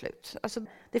dör till slut. Alltså,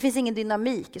 det finns ingen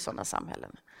dynamik i sådana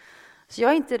samhällen. Så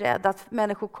jag är inte rädd att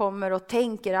människor kommer och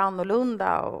tänker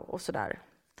annorlunda och sådär.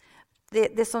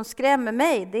 Det som skrämmer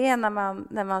mig, det är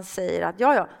när man säger att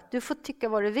ja, du får tycka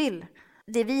vad du vill.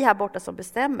 Det är vi här borta som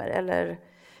bestämmer. Eller,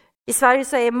 i Sverige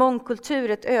så är mångkultur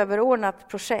ett överordnat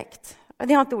projekt.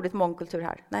 Ni har inte ordet mångkultur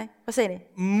här. Nej, vad säger ni?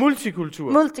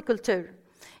 Multikultur. Multikultur.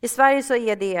 I Sverige så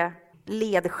är det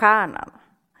ledstjärnan.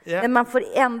 Ja. Men man får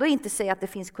ändå inte säga att det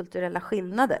finns kulturella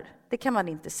skillnader. Det kan man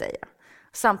inte säga.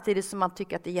 Samtidigt som man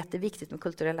tycker att det är jätteviktigt med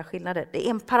kulturella skillnader. Det är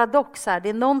en paradox här. Det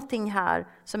är någonting här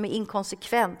som är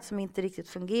inkonsekvent, som inte riktigt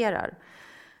fungerar.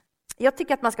 Jag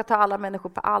tycker att man ska ta alla människor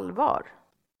på allvar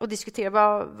och diskutera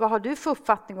vad har du för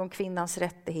uppfattning om kvinnans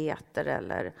rättigheter?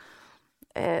 Eller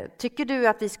tycker du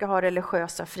att vi ska ha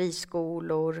religiösa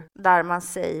friskolor där man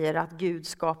säger att Gud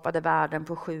skapade världen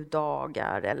på 7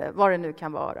 dagar eller vad det nu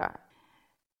kan vara?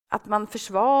 Att man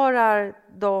försvarar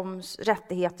de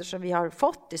rättigheter som vi har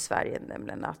fått i Sverige,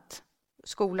 nämligen att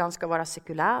skolan ska vara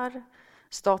sekulär,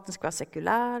 staten ska vara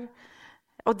sekulär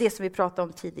och det som vi pratade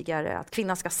om tidigare, att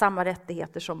kvinnan ska ha samma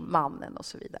rättigheter som mannen och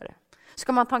så vidare.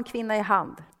 Ska man ta en kvinna i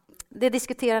hand? Det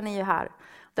diskuterar ni ju här.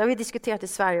 Det har vi diskuterat i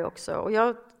Sverige också. Och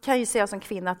jag kan ju säga som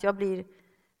kvinna att jag blir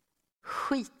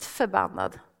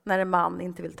skitförbannad när en man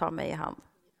inte vill ta mig i hand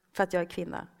för att jag är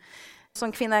kvinna.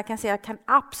 Som kvinna jag kan säga att jag kan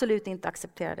absolut inte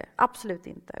acceptera det. Absolut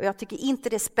inte. Och jag tycker inte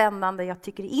det är spännande. Jag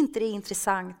tycker inte det är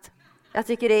intressant. Jag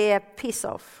tycker det är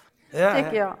piss-off.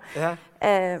 Tycker jag. Ja.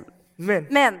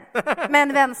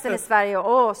 Men vänstern i Sverige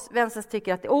och vänstern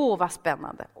tycker att vad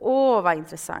spännande. Vad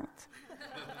intressant.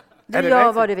 Du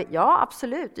gör vad du vill. Ja,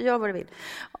 absolut. Du gör vad du vill.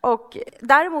 Och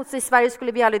däremot så i Sverige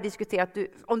skulle vi aldrig diskutera att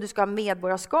om du ska ha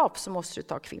medborgarskap så måste du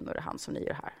ta kvinnor i hand som ni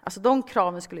gör här. Alltså de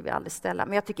kraven skulle vi aldrig ställa.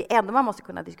 Men jag tycker ändå man måste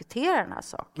kunna diskutera den här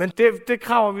saken. Men det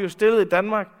krav har vi jo stillet i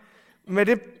Danmark. Med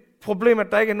det problem,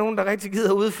 at der ikke er nogen, der rigtig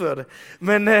gider udføre det.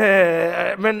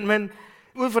 Men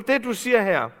ud fra det, du siger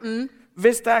her.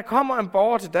 Hvis der kommer en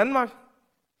borger til Danmark,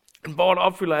 en borger, der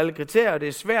opfylder alle kriterier, og det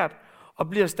er svært, og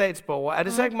bliver statsborger. Er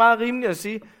det så ikke meget rimeligt at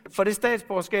sige, for det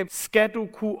statsborgerskab skal du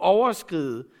kunne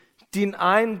overskride din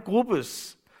egen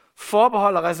gruppes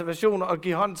forbehold og reservationer og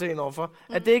give hånd til en overfor?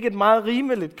 Er det ikke et meget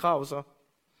rimeligt krav så?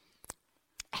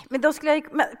 Men då skulle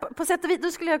på sätt och vis,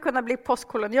 då skulle jag kunna bli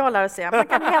postkolonialare och säga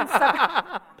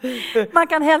man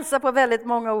kan hälsa på väldigt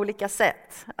många olika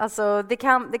sätt. Alltså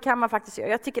det kan man faktiskt göra.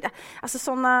 Jag tycker alltså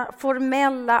sådana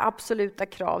formella absoluta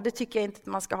krav, det tycker jag inte att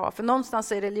man ska ha. För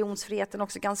någonstans är religionsfriheten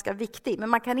också ganska viktig, men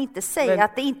man kan inte säga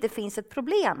att det inte finns ett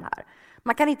problem här.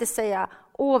 Man kan inte säga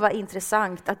vad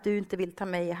intressant att du inte vill ta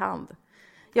mig i hand.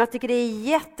 Jag tycker det är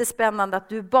jättespännande att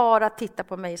du bara tittar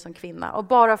på mig som kvinna och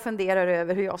bara funderar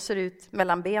över hur jag ser ut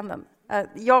mellan benen.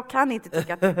 Jag kan inte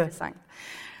tycka att det är intressant.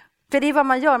 För det är vad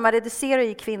man gör, man reducerar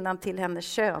ju kvinnan till hennes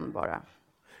kön bara.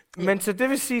 Men så det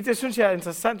vill säga, det synes jag är ett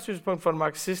intressant synspunkt för en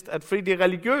marxist, att för det är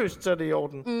religiöst så är det i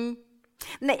orden.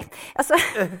 Nej, alltså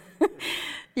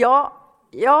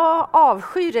jag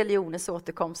avskyr religionens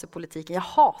återkomst i politiken. Jag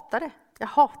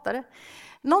hatar det.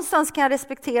 Någonstans kan jag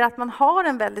respektera att man har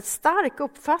en väldigt stark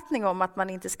uppfattning om att man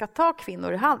inte ska ta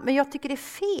kvinnor i hand. Men jag tycker det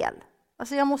är fel.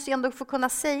 Alltså jag måste ändå få kunna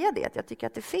säga det, att jag tycker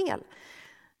att det är fel.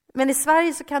 Men i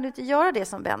Sverige så kan du inte göra det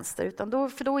som vänster, utan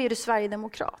för då är du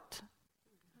Sverigedemokrat.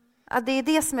 Ja, det är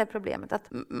det som är problemet. Att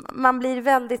man blir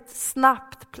väldigt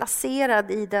snabbt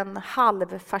placerad i den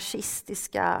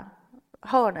halvfascistiska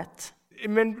hörnet.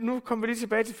 Men nu kommer vi lige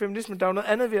tilbage til feminismen. Der er jo noget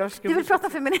andet, vi også skal... Du vil prata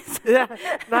feminism? Ja,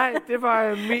 nej, det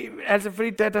var... altså, fordi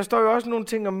der står jo også nogle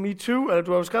ting om MeToo, eller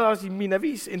du har jo skrevet også i min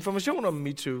avis information om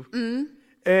MeToo.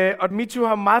 Og MeToo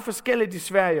har meget forskelligt i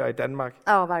Sverige og i Danmark.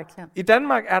 Ja, verkligen. I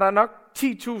Danmark er der nok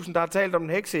 10.000, der har talt om en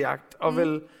heksejagt, og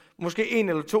vel måske 1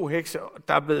 eller 2 hekse,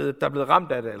 der er blevet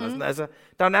ramt af det. Eller sådan. Altså,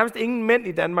 der er nærmest ingen mænd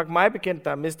i Danmark, mig bekendt,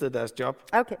 der har mistet deres job.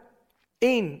 Okay.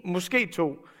 1, måske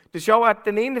 2. Det sjove er, at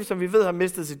den ene, som vi ved har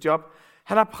mistet sit job,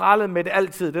 han har pralet med det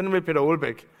alltid. Den är med Peter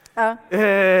Aalbæk. Ja.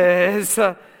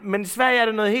 Men i Sverige är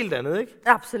det något helt annat,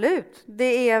 inte? Absolut.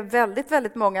 Det är väldigt,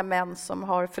 väldigt många män som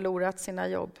har förlorat sina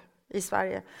jobb i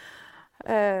Sverige.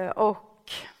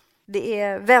 Och det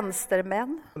är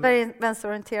vänstermän,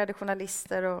 vänsterorienterade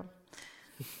journalister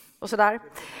och sådär.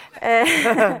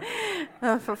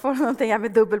 Jag får någonting här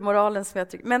med dubbelmoralen som jag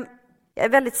tycker. Men jag är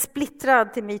väldigt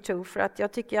splittrad till MeToo för att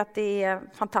jag tycker att det är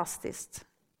fantastiskt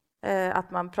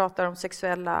att man pratar om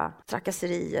sexuella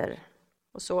trakasserier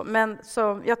och så. Men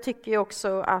så, jag tycker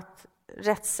också att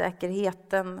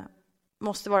rättssäkerheten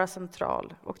måste vara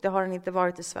central och det har den inte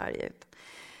varit i Sverige.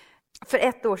 För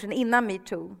 1 år sedan innan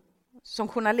MeToo som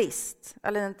journalist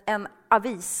eller en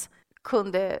avis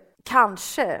kunde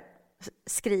kanske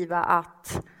skriva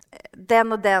att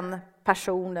den och den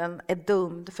personen är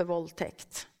dömd för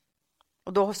våldtäkt.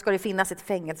 Och då ska det finnas ett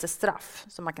fängelsestraff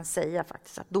som man kan säga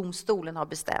faktiskt att domstolen har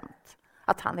bestämt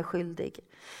att han är skyldig.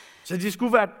 Så de skulle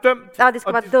vara dömt? Ja, det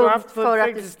skulle vara dömt för att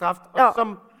fängelsestraff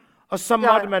och så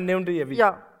måste man nämna det i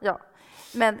avisen? Ja.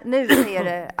 Men nu är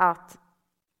det att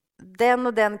den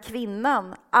och den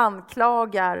kvinnan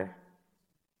anklagar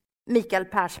Mikael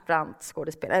Persbrandt,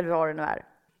 skådespelare, eller vad det nu är,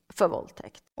 för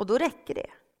våldtäkt. Och då räcker det.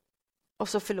 Och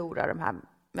så förlorar de här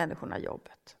människorna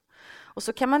jobbet. Och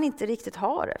så kan man inte riktigt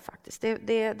ha det faktiskt.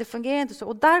 Det fungerar inte så.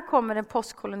 Och där kommer den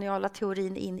postkoloniala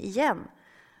teorin in igen.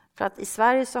 För att i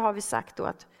Sverige så har vi sagt då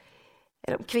att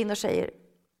kvinnor säger,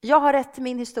 jag har rätt till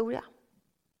min historia.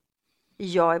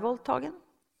 Jag är våldtagen.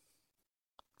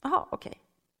 Jaha, okej.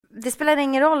 Det spelar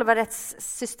ingen roll vad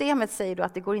rättssystemet säger då,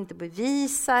 att det går inte att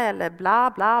bevisa eller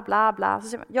bla bla bla bla.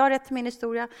 Så jag har rätt till min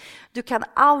historia. Du kan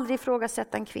aldrig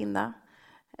ifrågasätta en kvinna.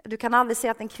 Du kan aldrig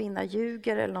säga att en kvinna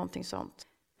ljuger eller någonting sånt.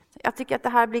 Jag tycker att det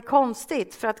här blir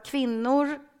konstigt för att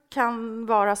kvinnor kan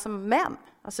vara som män.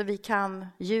 Alltså vi kan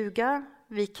ljuga,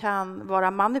 vi kan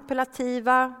vara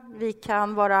manipulativa, vi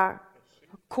kan vara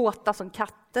kåta som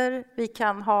katter, vi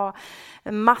kan ha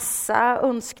en massa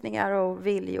önskningar och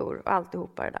viljor och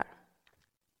alltihopa det där.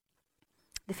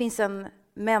 Det finns en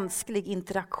mänsklig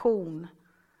interaktion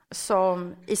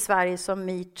som i Sverige som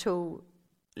MeToo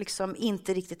liksom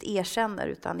inte riktigt erkänner,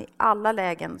 utan i alla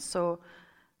lägen så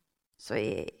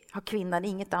har kvinnan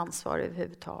inget ansvar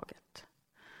överhuvudtaget.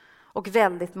 Och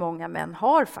väldigt många män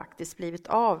har faktiskt blivit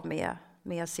av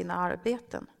med sina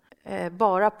arbeten.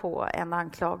 Bara på en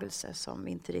anklagelse som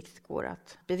inte riktigt går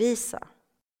att bevisa.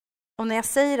 Och när jag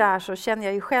säger det här så känner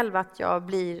jag ju själv att jag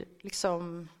blir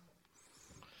liksom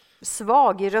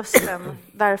svag i rösten.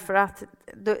 Därför att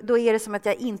då är det som att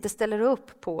jag inte ställer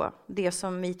upp på det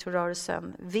som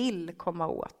MeToo-rörelsen vill komma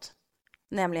åt.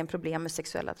 Nämligen problem med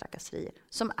sexuella trakasserier.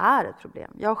 Som är ett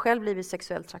problem. Jag har själv blivit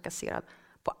sexuellt trakasserad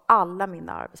på alla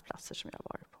mina arbetsplatser som jag har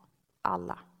varit på.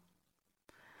 Alla.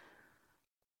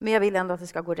 Men jag vill ändå att det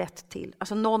ska gå rätt till.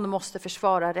 Alltså någon måste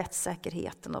försvara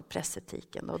rättssäkerheten och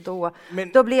pressetiken. Och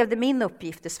då blev det min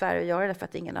uppgift i Sverige att göra det för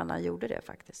att ingen annan gjorde det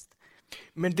faktiskt.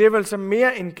 Men det är väl så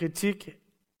mer en kritik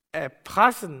av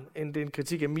pressen än det är en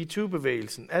kritik av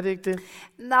MeToo-bevægelsen, är det inte det?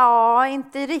 Nej,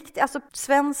 inte riktigt. Alltså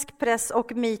svensk press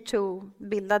och MeToo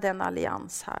bildade en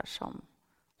allians här som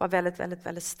var väldigt, väldigt,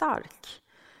 väldigt stark.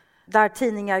 Där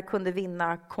tidningar kunde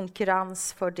vinna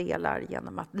konkurrensfördelar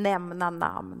genom att nämna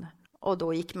namn. Och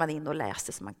då gick man in och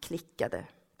läste så man klickade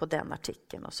på den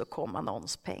artikeln och så kom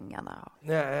annonspengarna.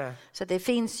 Ja. Så det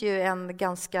finns ju en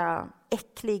ganska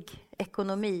äcklig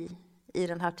ekonomi i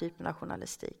den här typen av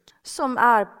journalistik. Som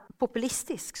är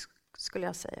populistisk skulle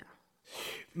jag säga.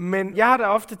 Men jag har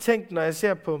da ofta tänkt när jag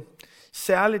ser på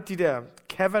särskilt de där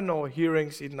Kavanaugh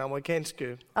hearings i den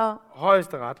amerikanske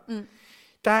højesteret.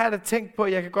 Der har jeg da tænkt på,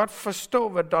 at jeg kan godt forstå,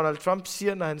 hvad Donald Trump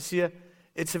siger, når han siger,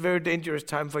 it's a very dangerous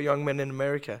time for young men in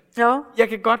America. Ja. Jeg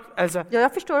kan godt, altså... Ja,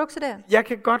 jag förstår också det. Jeg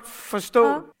kan godt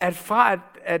forstå, at fra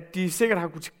at de sikkert har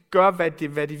kunnet gøre,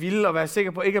 hvad de ville, og være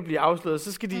sikre på ikke at blive afsløret,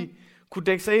 så skal de kunne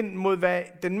dække sig ind mod, hvad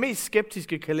den mest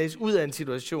skeptiske kan læse ud af en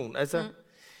situation. Altså,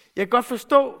 jeg kan godt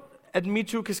forstå, at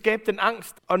MeToo kan skabe den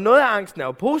angst. Og noget af angsten er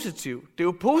jo positiv. Det er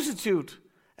jo positivt,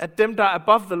 at dem, der er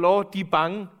above the law, de er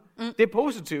bange. Det er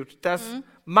positivt. Deres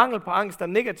mangel på angst er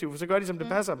negativ, for så gør de, som det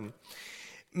passer dem.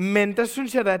 Men der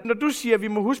synes jeg da, at når du siger, at vi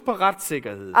må huske på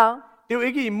retssikkerhed, det er jo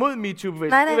ikke imod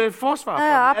MeToo-bevægelsen, det er et forsvar for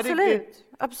ja, absolut, er det ikke det?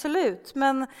 Absolut.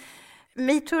 Men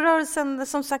MeToo-rörelsen,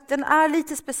 som sagt, den är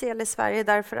lite speciell i Sverige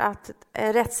därför att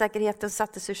rättssäkerheten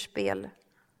sattes ur spel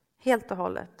helt och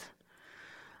hållet.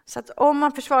 Så att om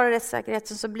man försvarar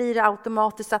rättssäkerheten så blir det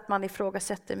automatiskt att man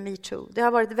ifrågasätter MeToo. Det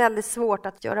har varit väldigt svårt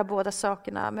att göra båda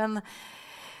sakerna, men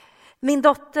min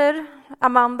dotter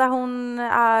Amanda, hon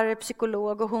är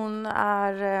psykolog och hon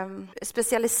är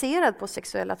specialiserad på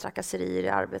sexuella trakasserier i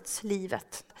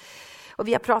arbetslivet. Och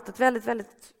vi har pratat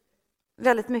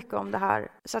väldigt mycket om det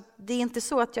här. Så att det är inte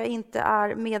så att jag inte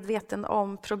är medveten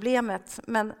om problemet.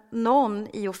 Men någon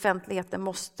i offentligheten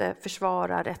måste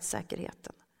försvara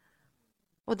rättssäkerheten.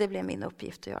 Och det blev min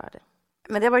uppgift att göra det.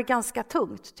 Men det har varit ganska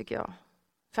tungt tycker jag.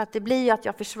 För att det blir att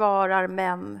jag försvarar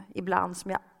män ibland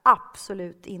som jag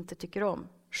absolut inte tycker om.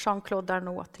 Jean-Claude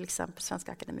Arnault till exempel,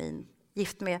 Svenska Akademin.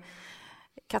 Gift med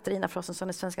Katarina Frostenson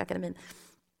i Svenska Akademin.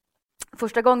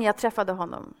 Första gången jag träffade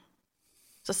honom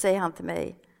så säger han till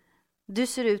mig: du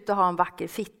ser ut att ha en vacker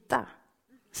fitta,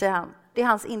 säger han. Det är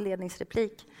hans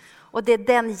inledningsreplik. Och det är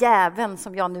den jäveln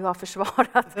som jag nu har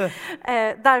försvarat.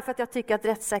 Därför att jag tycker att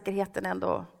rättssäkerheten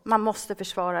ändå, man måste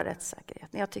försvara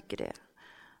rättssäkerheten. Jag tycker det.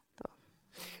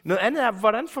 Noget andet er,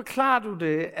 hvordan forklarer du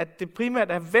det, at det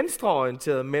primært er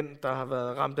venstreorienterede mænd, der har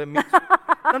været ramt af MeToo?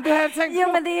 Jamen, det har jeg tænkt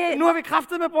på. Nu har vi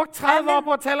kraftedeme brugt 30 år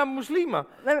på at tale om muslimer,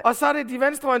 og så er det de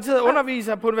venstreorienterede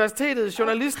undervisere på universitetet,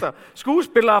 journalister,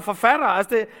 skuespillere og forfattere.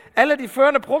 Altså det er alle de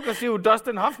førende progressive,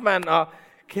 Dustin Hoffman og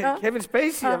Kevin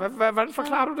Spacey. Hvordan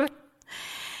forklarar du det?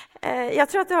 Jag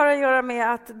tror att det har att göra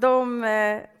med att de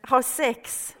har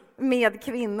sex med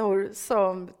kvinnor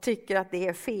som tycker att det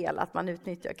är fel att man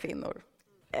utnyttjar kvinnor.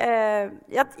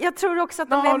 Jag tror också att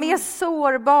de är mer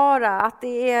sårbara, att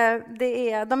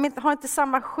de har inte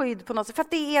samma skydd på något sätt. För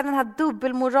att det är den här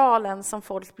dubbelmoralen som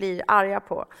folk blir arga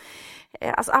på.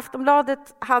 Alltså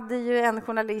Aftonbladet hade ju en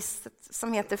journalist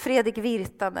som heter Fredrik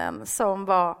Virtanen som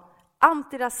var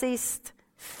antirasist,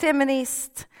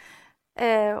 feminist.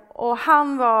 Och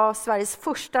han var Sveriges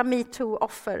första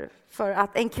MeToo-offer för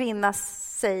att en kvinna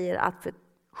säger att för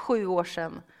 7 år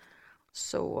sedan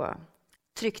så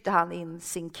tryckte han in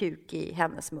sin kuk i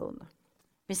hennes mun.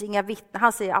 Det finns inga vittnen.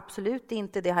 Han säger absolut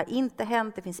inte, det har inte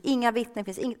hänt. Det finns inga vittnen, det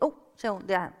finns inget. Säger hon,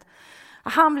 det har hänt.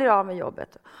 Han blir av med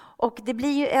jobbet. Och det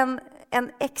blir ju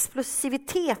en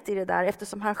explosivitet i det där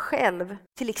eftersom han själv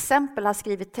till exempel har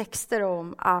skrivit texter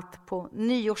om att på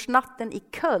nyårsnatten i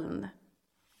Köln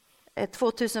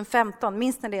 2015,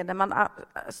 minns ni det? Där man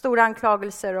stora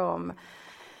anklagelser om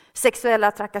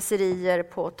sexuella trakasserier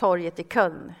på torget i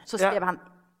Köln. Så skrev han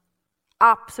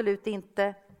absolut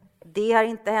inte. Det har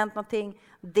inte hänt någonting.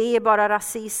 Det är bara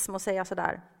rasism och säga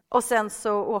sådär. Och sen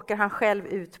så åker han själv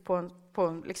ut på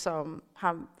en liksom,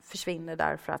 han försvinner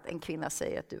där för att en kvinna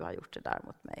säger att du har gjort det där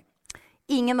mot mig.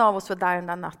 Ingen av oss var där den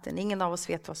där natten. Ingen av oss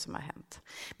vet vad som har hänt.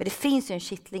 Men det finns ju en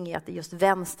kittling i att det är just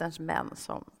vänsterns män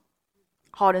som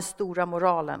har den stora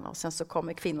moralen och sen så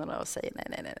kommer kvinnorna och säger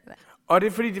nej. Och det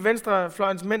är för att de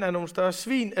venstrefløjens män är någon större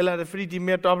svin, eller är det för att de är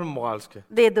mer dubbelmoralska?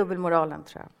 Det är dubbelmoralen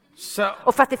tror jag. Så.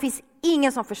 Och för att det finns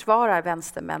ingen som försvarar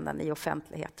vänstermännen i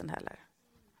offentligheten heller.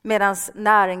 Medan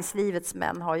näringslivets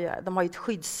män har ju ett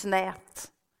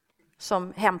skyddsnät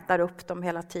som hämtar upp dem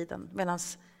hela tiden. Medan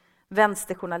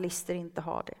vänsterjournalister inte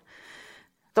har det.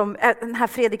 Den här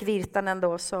Fredrik Virtanen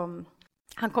då,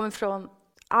 han kommer från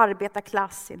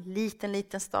arbetarklass i en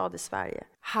liten stad i Sverige.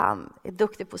 Han är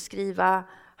duktig på att skriva.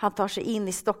 Han tar sig in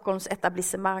i Stockholms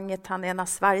etablissemanget. Han är en av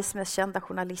Sveriges mest kända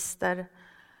journalister.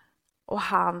 Och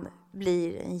han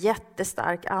blir en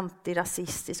jättestark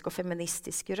antirasistisk och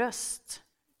feministisk röst.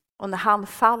 Och när han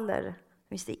faller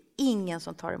finns det ingen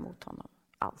som tar emot honom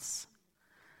alls.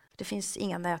 Det finns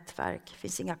inga nätverk, det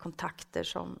finns inga kontakter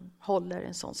som håller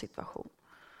en sån situation.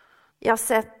 Jag har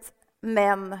sett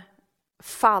män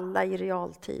falla i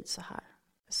realtid så här.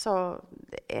 Så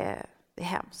det är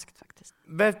hemskt faktiskt.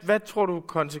 Vad tror du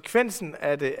konsekvensen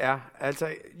av det är? Alltså,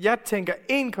 jag tänker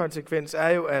en konsekvens är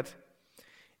ju att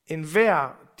enhver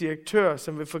direktør,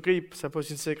 som vil forgribe sig på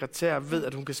sin sekretær, ved,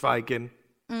 at hun kan svare igen.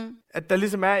 At der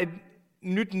ligesom er et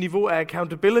nyt niveau af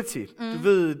accountability. Du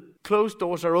ved, closed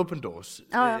doors are open doors.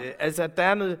 Altså, der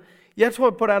er noget, jeg tror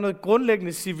på, der er noget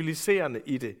grundlæggende civiliserende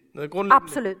i det. Noget grundlæggende,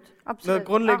 absolut. Noget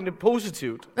grundlæggende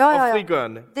positivt og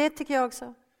frigørende. Det tycker jag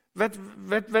också.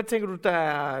 Hvad tænker du, der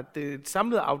er det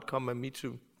samlede outcome af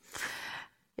MeToo?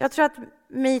 Jag tror att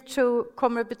MeToo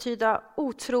kommer att betyda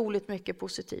otroligt mycket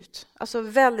positivt. Alltså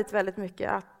väldigt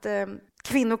mycket. Att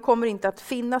kvinnor kommer inte att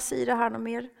finnas i det här något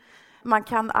mer. Man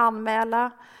kan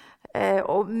anmäla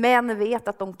och män vet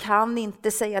att de kan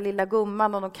inte säga lilla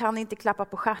gumman och de kan inte klappa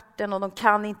på stjärten och de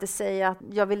kan inte säga att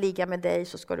jag vill ligga med dig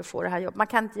så ska du få det här jobbet. Man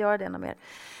kan inte göra det något mer.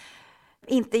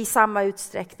 Inte i samma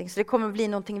utsträckning. Så det kommer att bli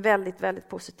någonting väldigt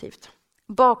positivt.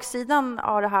 Baksidan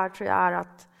av det här tror jag är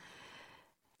att,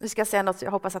 nu ska jag säga något,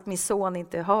 jag hoppas att min son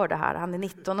inte hör det här, han är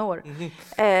 19 år.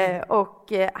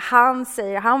 Han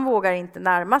säger, han vågar inte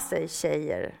närma sig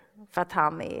tjejer för att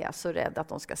han är så rädd att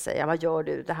de ska säga, vad gör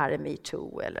du, det här är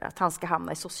MeToo, eller att han ska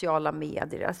hamna i sociala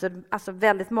medier. Alltså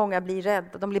väldigt många blir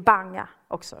rädda, de blir banga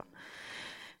också.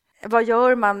 Vad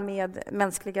gör man med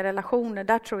mänskliga relationer?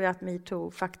 Där tror jag att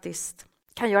MeToo faktiskt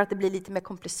kan göra att det blir lite mer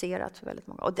komplicerat för väldigt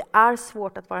många. Och det är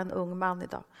svårt att vara en ung man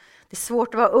idag. Det är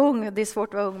svårt att vara ung, det är svårt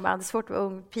att vara ung man, det är svårt att vara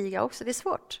ung piga också. Det är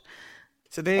svårt.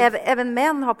 Så även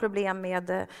män har problem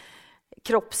med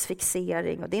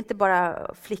kroppsfixering. Och det är inte bara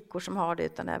flickor som har det,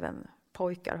 utan även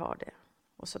pojkar har det.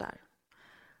 Och sådär.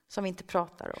 Som vi inte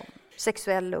pratar om.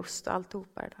 Sexuell lust och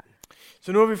alltihopa det där.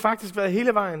 Så nu har vi faktisk været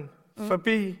hele vejen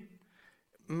forbi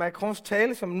Macrons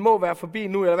tale, som må være forbi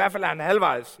nu, eller i hvert fald er han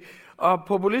halvvejs. Og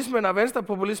populismen og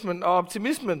venstrepopulismen og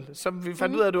optimismen, som vi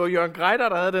fandt ud af, at det var Jørgen Greider,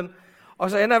 der havde den.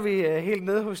 Og så ender vi helt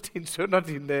nede hos din søn og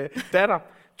din datter.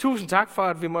 Tusind tak for,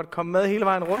 at vi måtte komme med hele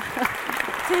vejen rundt.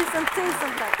 Tusind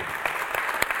tak.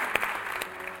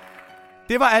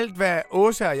 Det var alt, hvad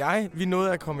Åse og jeg, vi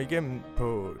nåede at komme igennem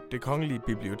på Det Kongelige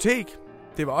Bibliotek.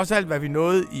 Det var også alt, hvad vi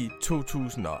nåede i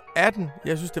 2018.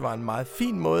 Jeg synes, det var en meget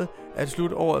fin måde at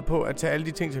slutte året på, at tage alle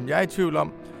de ting, som jeg er i tvivl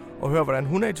om, og høre, hvordan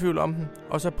hun er i tvivl om dem,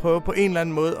 og så prøve på en eller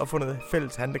anden måde at få noget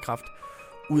fælles handlekraft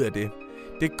ud af det.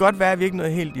 Det kan godt være, at vi ikke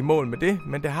nåede helt i mål med det,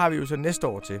 men det har vi jo så næste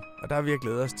år til, og der har vi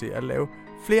glædet os til at lave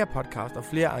flere podcasts og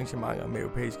flere arrangementer med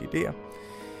europæiske idéer.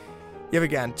 Jeg vil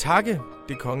gerne takke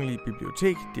Det Kongelige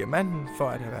Bibliotek, Diamanten, for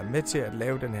at have været med til at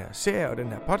lave den her serie og den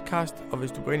her podcast. Og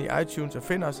hvis du går ind i iTunes og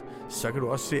finder os, så kan du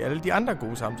også se alle de andre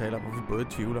gode samtaler, hvor vi både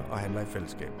tvivler og handler i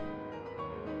fællesskab.